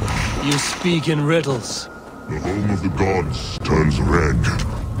 You speak in riddles. The home of the gods turns red.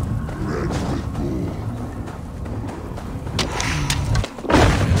 Red with gore.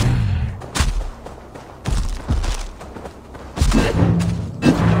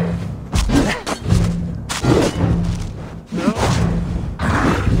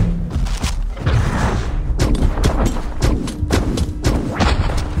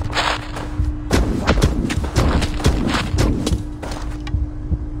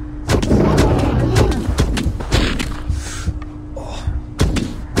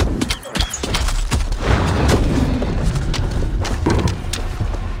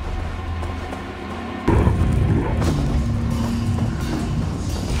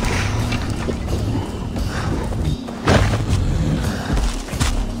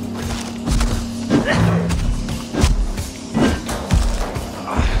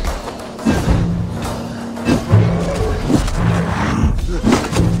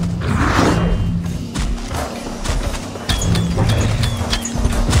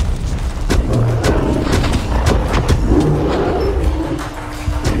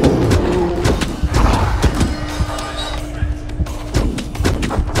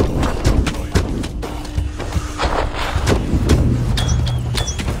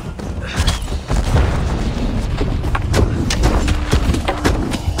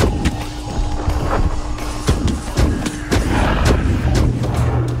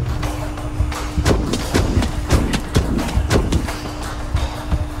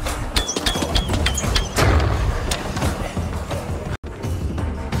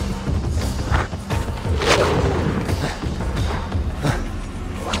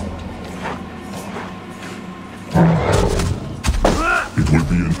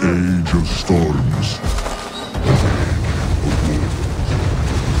 Storms.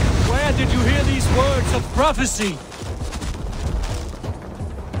 Where did you hear these words of prophecy?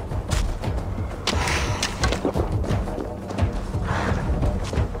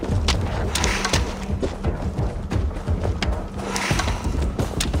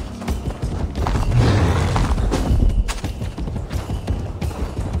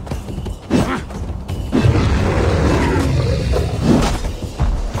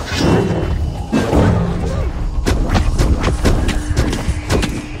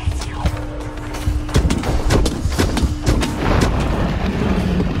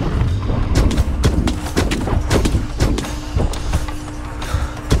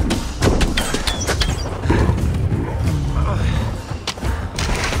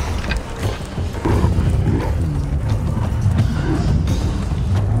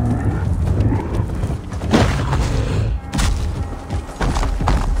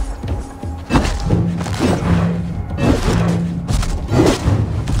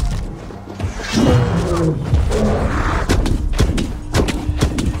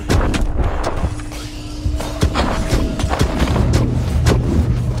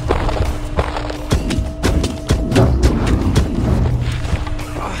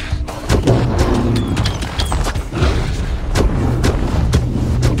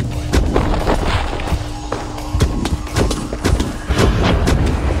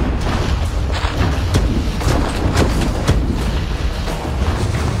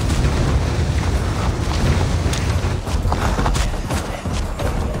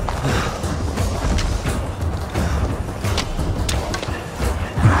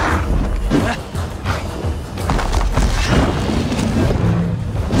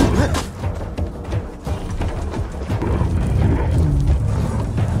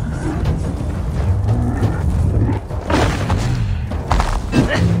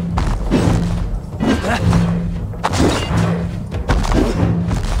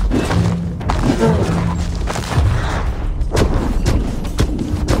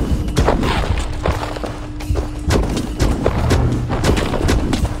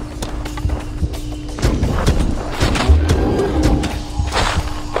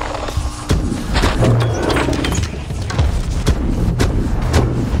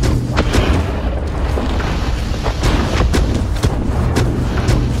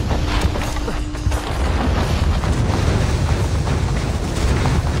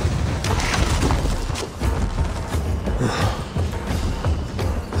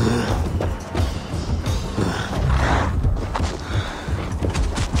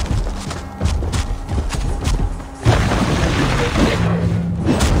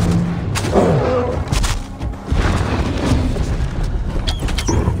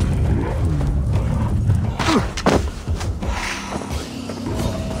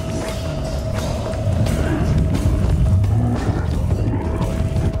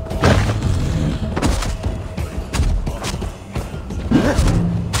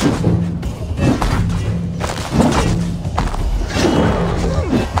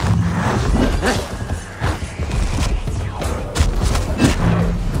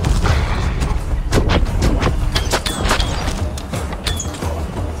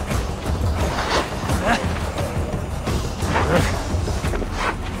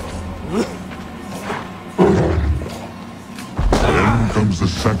 The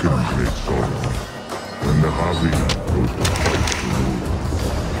second great sorrow, when the Harvey goes to fight the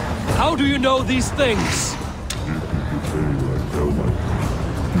wolves. How do you know these things? This is the tale I tell myself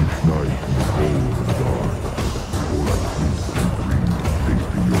each night in the cold and dark, before I sleep and dream of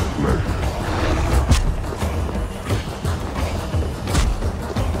tasting your flesh.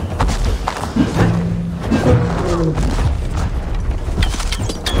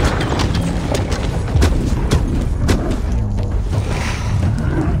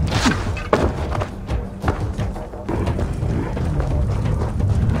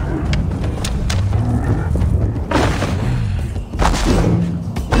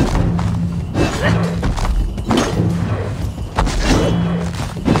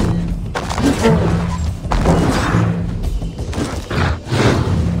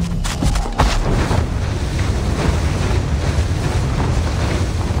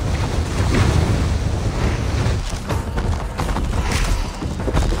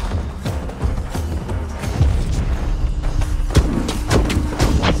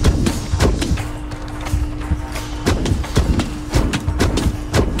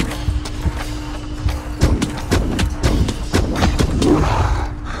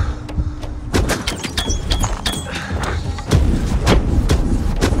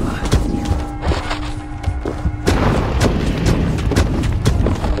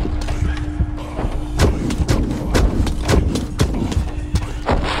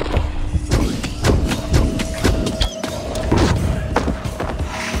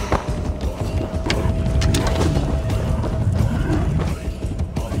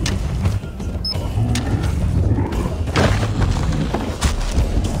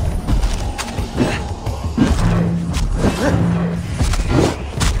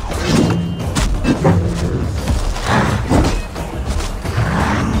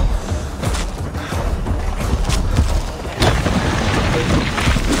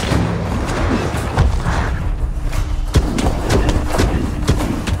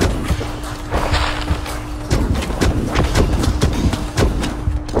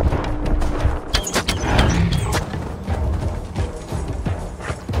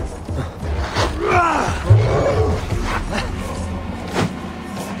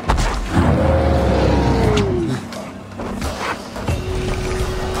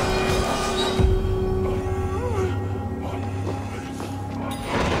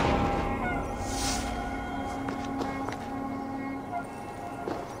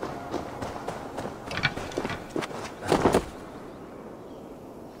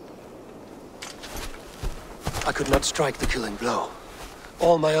 I could not strike the killing blow.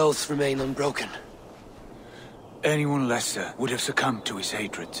 All my oaths remain unbroken. Anyone lesser would have succumbed to his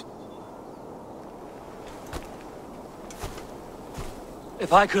hatred.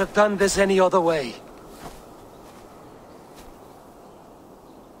 If I could have done this any other way.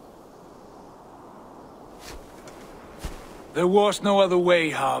 There was no other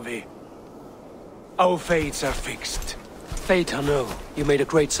way, Harvey. Our fates are fixed. Fate, I know. You made a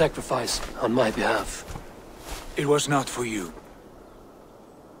great sacrifice on my behalf. It was not for you.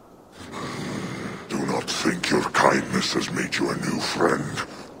 Do not think your kindness has made you a new friend,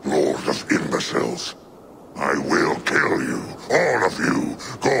 Lord of Imbeciles. I will kill you, all all of you,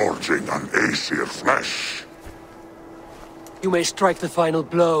 gorging on Aesir flesh. You may strike the final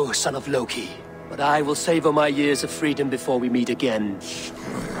blow, son of Loki, but I will savor my years of freedom before we meet again.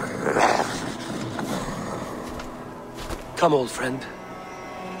 Come, old friend.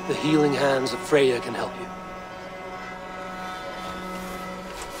 The healing hands of Freya can help you.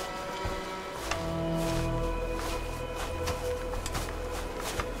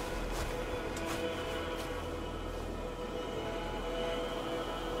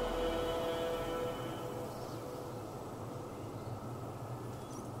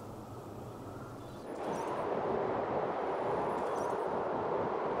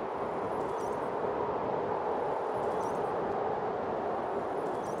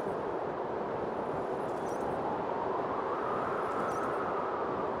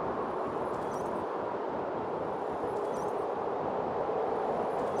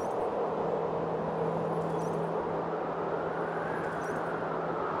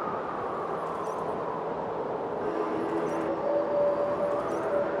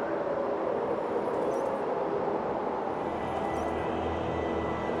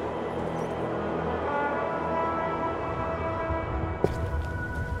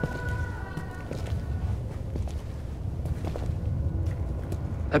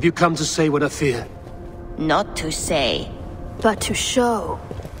 Have you come to say what I fear? Not to say, but to show.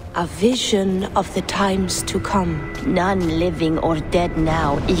 A vision of the times to come. None living or dead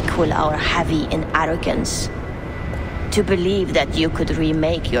now equal our heavy in arrogance. To believe that you could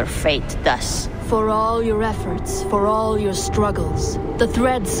remake your fate thus. For all your efforts, for all your struggles, the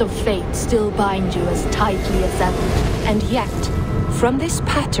threads of fate still bind you as tightly as ever. And yet, from this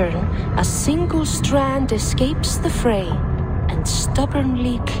pattern, a single strand escapes the fray and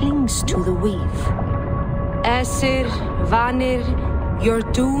stubbornly clings to the weave. Æsir, Vanir, your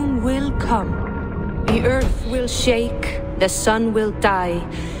doom will come. The earth will shake, the sun will die.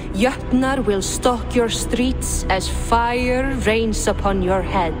 Jötnar will stalk your streets as fire rains upon your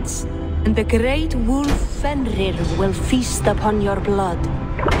heads. And the great wolf Fenrir will feast upon your blood.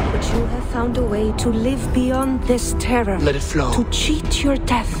 But you have found a way to live beyond this terror. Let it flow. To cheat your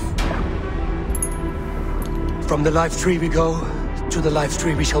death. From the life tree we go, to the life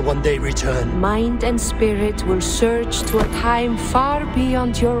tree we shall one day return. Mind and spirit will surge to a time far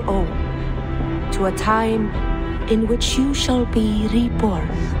beyond your own. To a time in which you shall be reborn.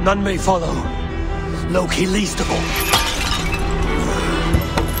 None may follow. Loki least of all.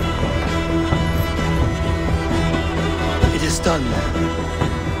 It is done.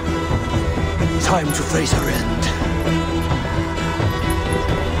 Time to face our end.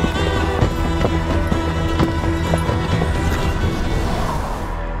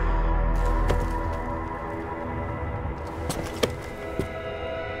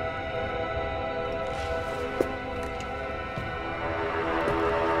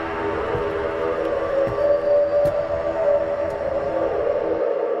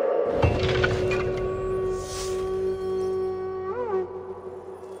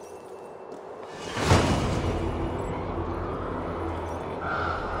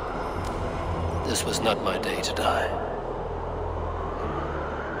 This was not my day to die.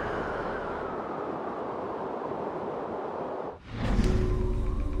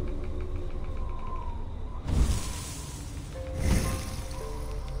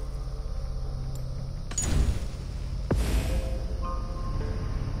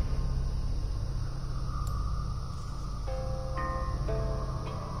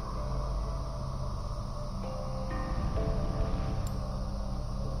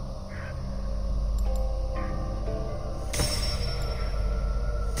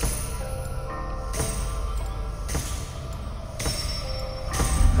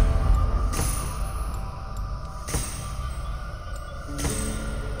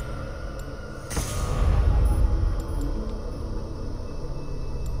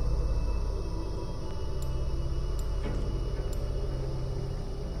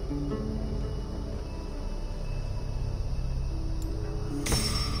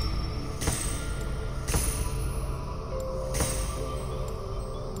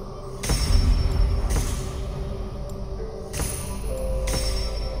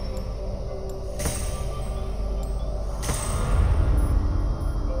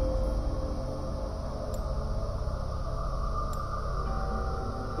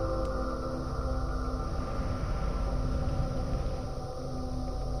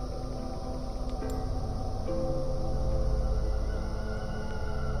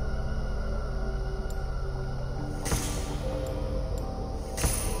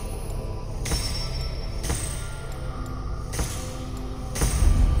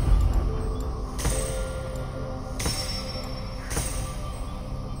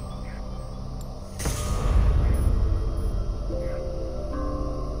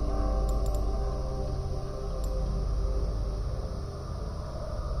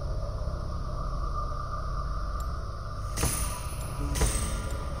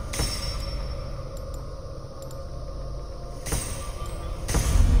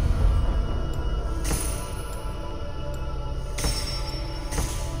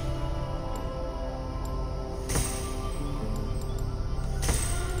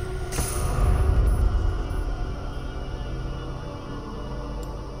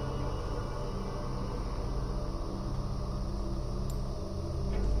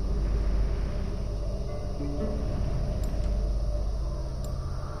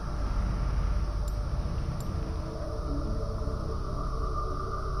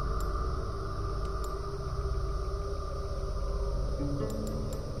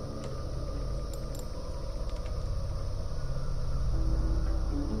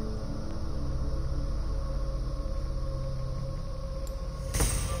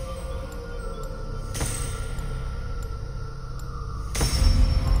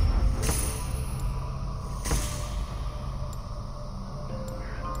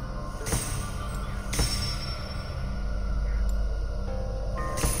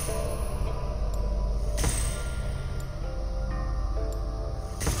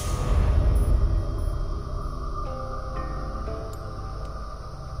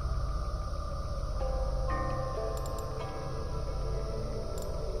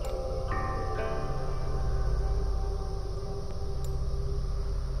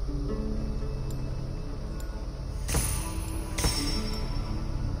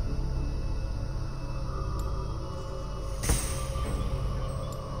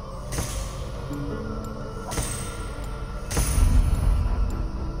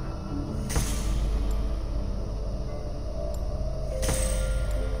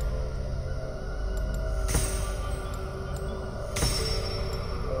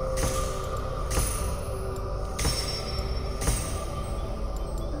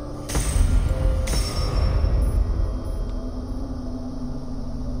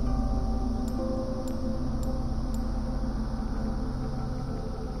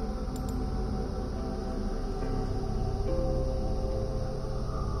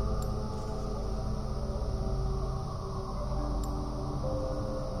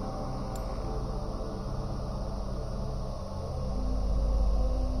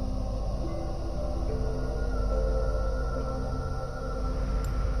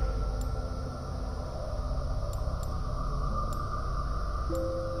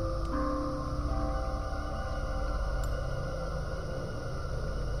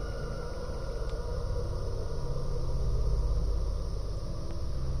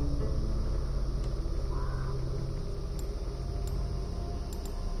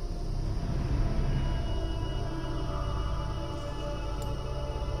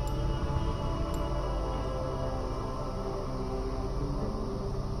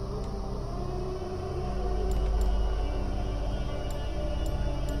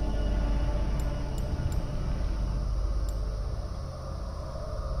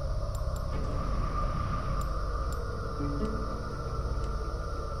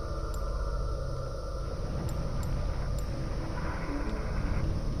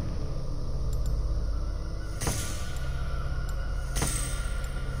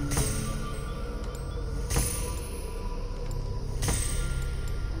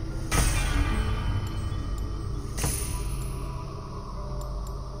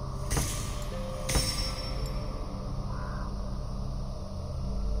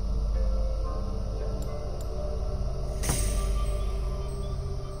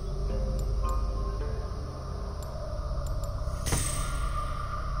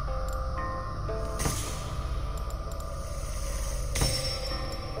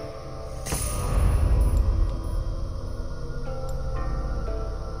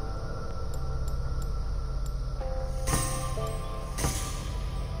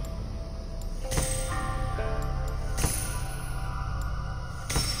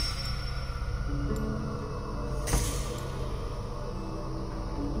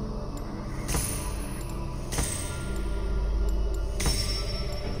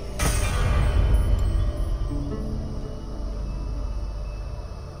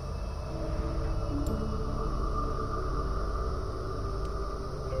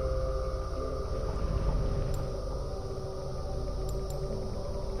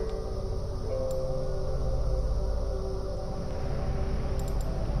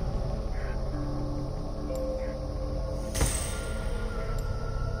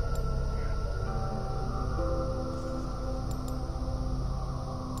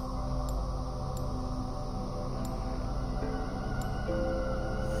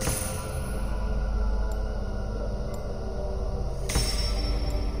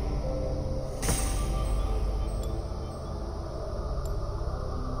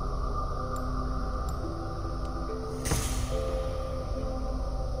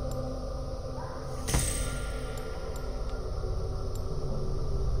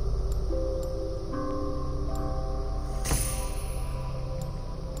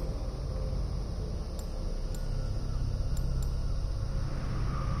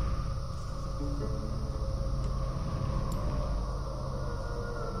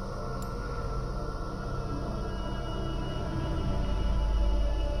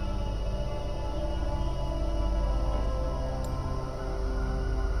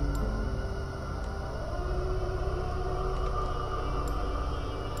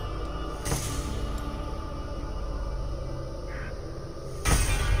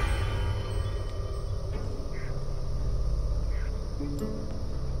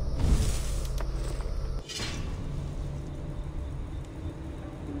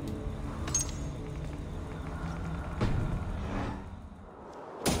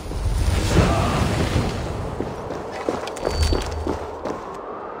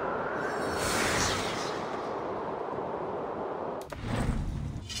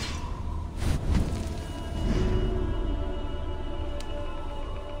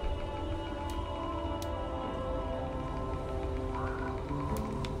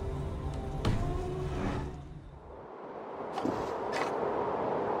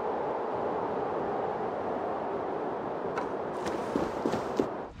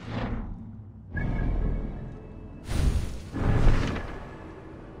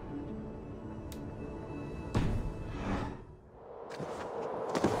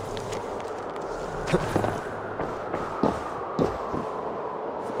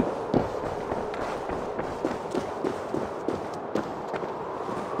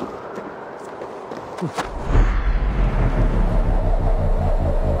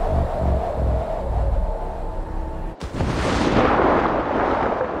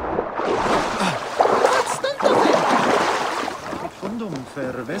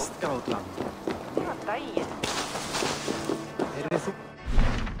 för Västgautland.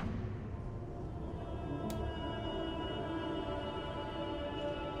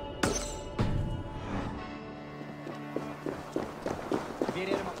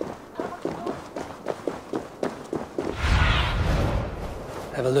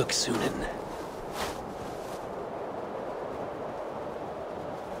 Have a look, Sunan.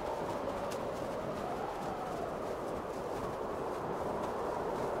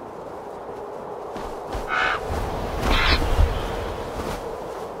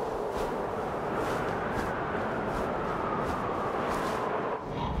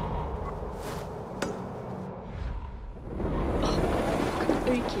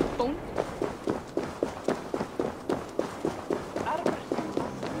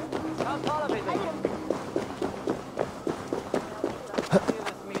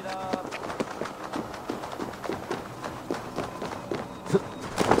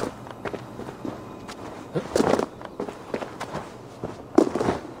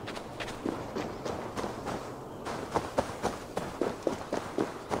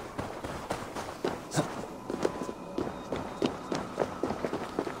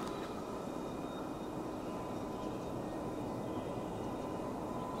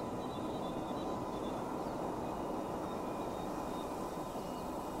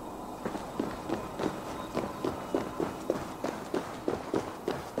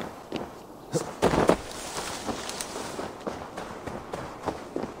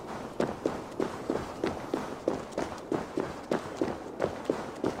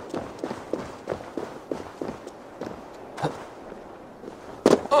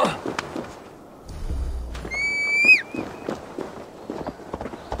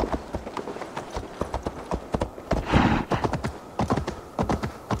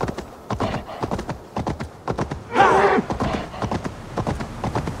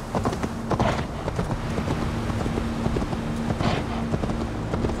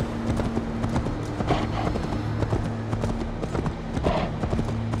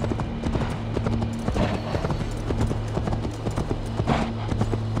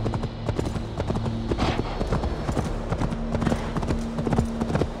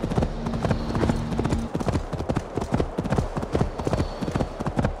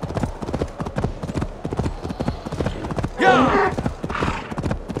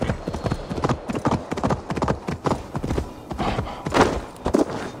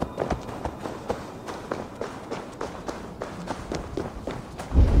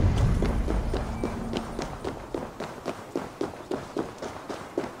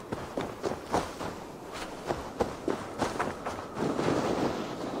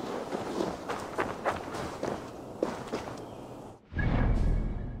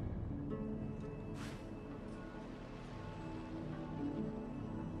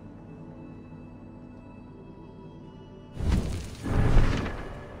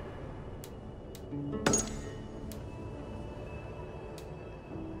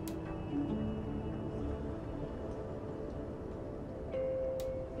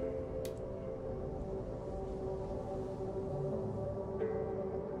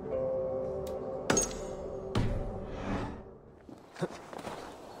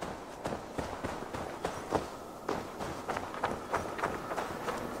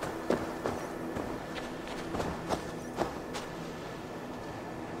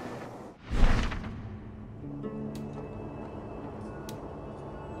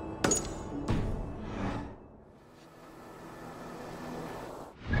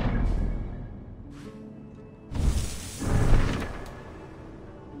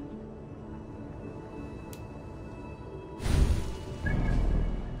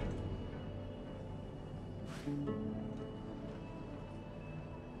 Thank you.